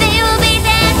 'cause they will be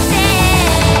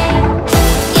dancing.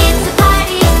 It's a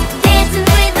party, dancing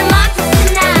with the monsters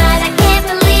tonight. I can't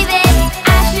believe it,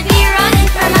 I should be running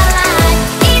for my life.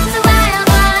 It's a wild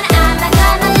one, I'm not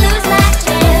gonna lose my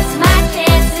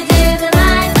chance to do the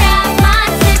Minecraft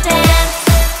monster dance.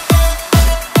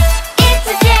 It's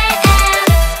a jam,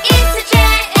 it's a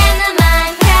jam, and the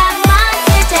Minecraft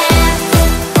monster dance.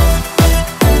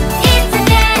 It's a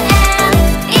jam,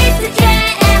 it's a jam,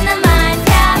 and the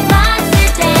Minecraft monster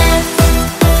dance.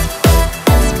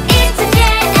 It's a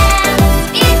jam,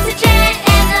 it's a jam,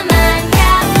 and the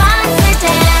Minecraft monster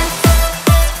dance.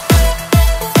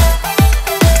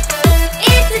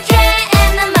 It's a jam,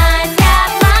 and the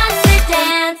Minecraft monster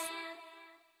dance.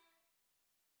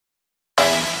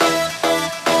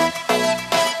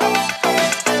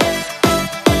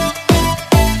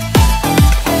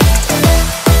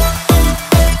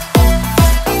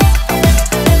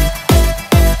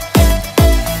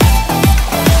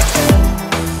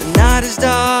 The night is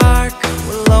dark,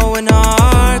 we're low in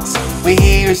hearts. We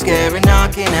hear scary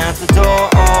knocking at the door.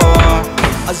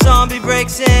 A zombie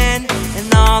breaks in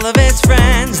and all of his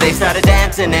friends. They started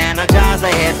dancing and our jaws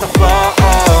they hit the floor.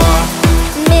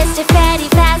 Mr. Freddy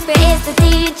Fazbear is the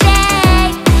DJ,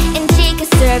 and Chica's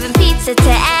serving pizza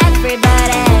to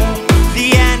everybody. The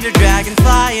Ender Dragon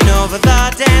flying over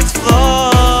the dance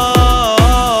floor.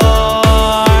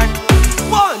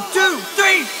 1, 2,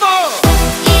 3, 4.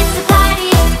 It's a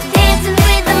party, dancing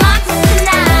with the monsters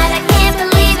tonight. I can't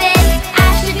believe it, I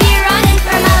should be running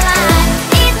for my life.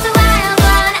 It's a wild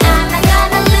one, I'm not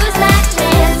gonna lose my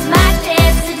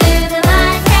chance to do the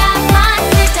Minecraft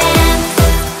monster dance.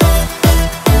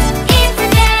 It's a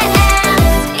jam,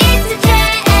 it's a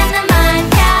jam, and the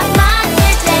Minecraft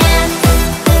monster dance.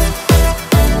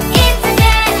 It's a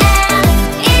jam,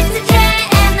 it's a jam,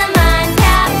 and the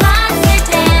Minecraft monster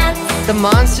dance. The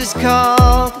monsters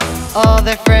called all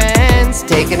their friends,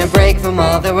 taking a break from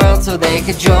all the world so they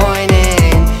could join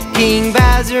in. King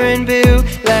Bowser and Boo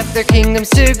left their kingdoms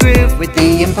to groove with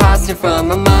the imposter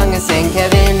from Among Us and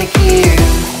Kevin the Cube.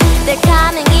 They're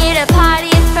coming here to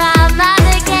party from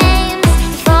other games.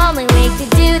 If only we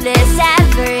could do this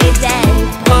every day.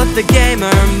 But the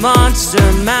gamer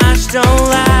monster mash don't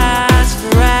last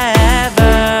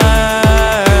forever.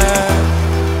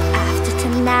 After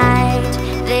tonight,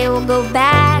 they will go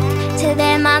back to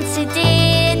their monster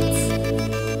deeds.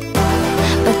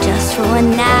 But just for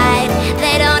one night,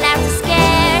 they don't have to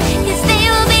scare, 'cause they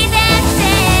will be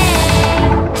dancing.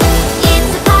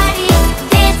 It's a party,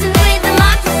 dancing with the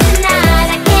monsters tonight.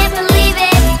 I can't believe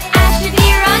it, I should be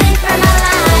running for my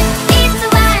life. It's a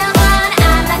wild one,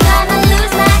 I'm not gonna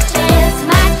lose my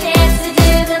chance to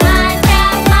do the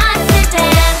Minecraft monster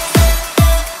dance.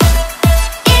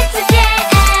 It's a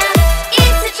jam,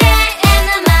 it's a jam, and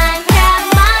the Minecraft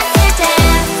monster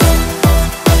dance.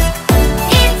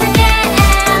 It's a jam,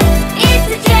 it's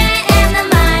a jam, and the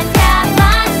Minecraft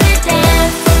monster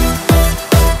dance.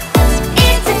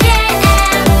 It's a jam,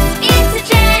 it's a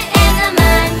jam, and the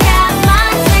Minecraft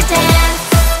monster dance.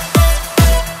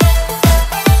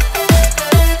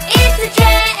 It's a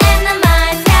jam, and the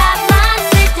Minecraft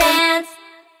monster dance.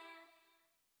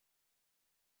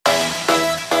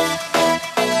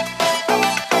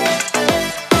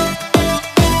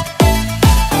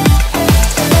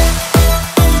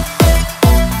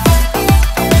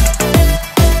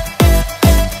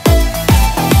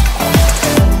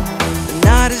 The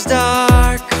night is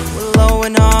dark, we're low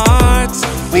in hearts.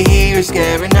 We hear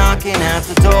scary knocking at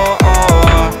the door.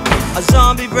 A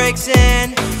zombie breaks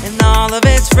in and all of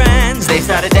his friends. They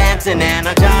started dancing and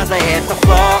our jaws they hit the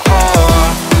floor.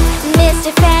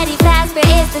 Mr. Freddy Fazbear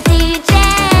is the DJ,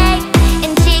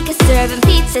 and Chica's serving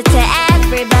pizza to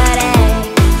everybody.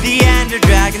 The Ender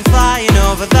Dragon flying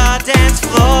over the dance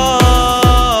floor.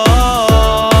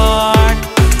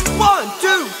 1,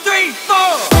 2, 3,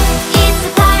 4. It's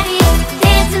a party,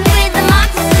 dancing with the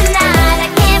monsters tonight. I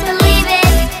can't believe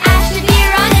it, I should be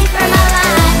running for my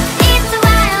life. It's a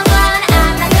wild one,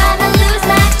 I'm not gonna lose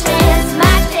my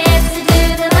chance to do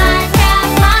the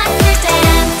Minecraft monster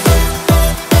dance.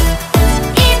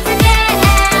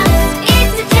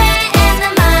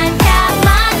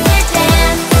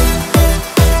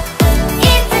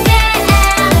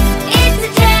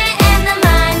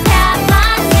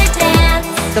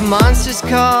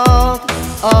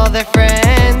 their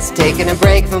friends, taking a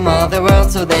break from all the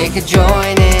world so they could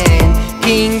join in.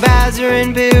 King Bowser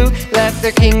and Boo left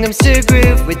their kingdoms to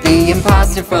groove with the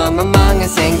imposter from among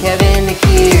us and Kevin the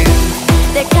Cube.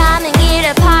 They're coming here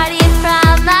to party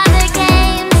from other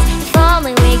games. If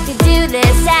only we could do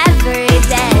this every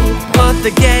day. But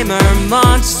the gamer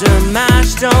monster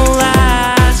mash don't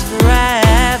last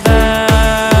forever.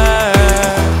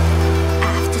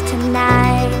 After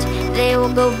tonight, they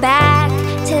will go back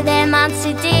to their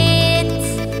monster deeds.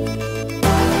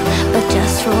 But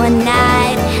just for one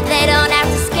night, they don't have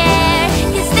to scare,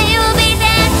 'cause they will be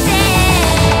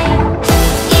dancing.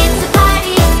 It's a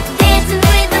party, dancing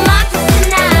with the monsters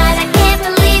tonight. I can't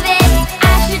believe it,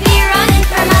 I should be running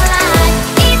for my life.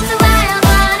 It's a wild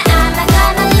one, I'm not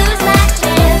gonna lose my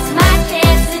chance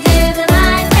to do the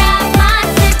Minecraft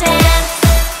monster dance.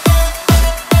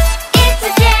 It's a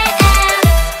jam,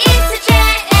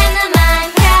 and the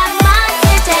Minecraft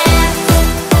monster dance.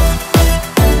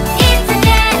 It's a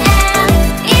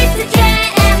jam,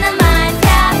 and the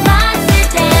Minecraft monster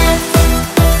dance.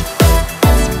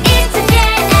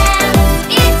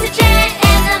 It's a jam,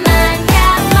 and the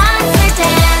Minecraft monster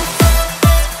dance.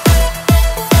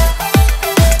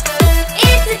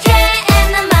 It's a jam, and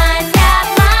the Minecraft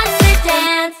monster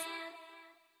dance.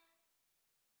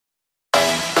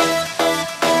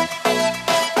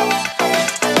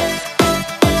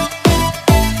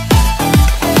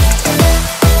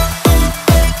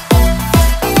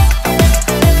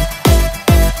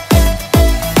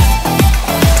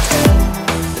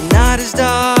 The night is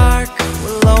dark,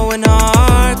 we're low in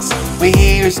hearts. We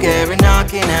hear a scary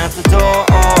knocking at the door.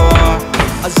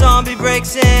 A zombie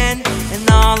breaks in and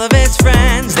all of his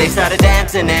friends. They started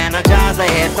dancing and our jaws they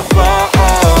hit the floor.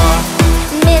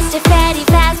 Mr. Freddy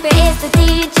Fazbear is the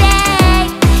DJ,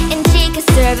 and Chica's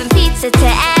serving pizza to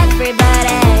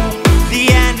everybody. The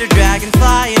Ender Dragon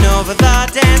flying over the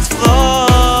dance floor.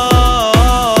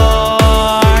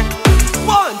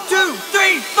 1, 2,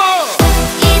 3, 4.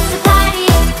 It's a party,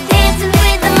 dancing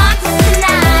with the monsters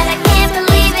tonight. I can't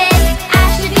believe it, I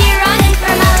should be running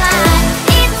for my life.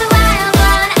 It's a wild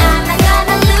one, I'm not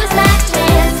gonna lose my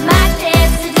chance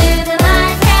to do the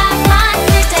Minecraft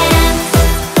monster dance.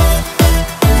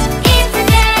 It's a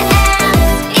jam,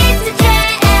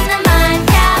 and the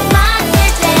Minecraft monster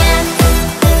dance.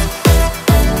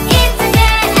 It's a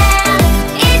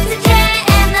jam,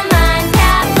 and the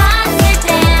Minecraft monster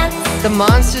dance. The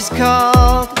monsters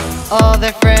called all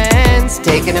their friends,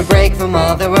 taking a break from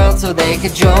all the world so they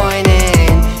could join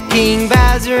in. King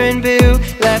Bowser and Boo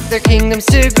left their kingdoms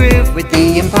to groove with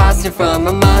the imposter from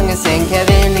among us and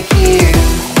Kevin the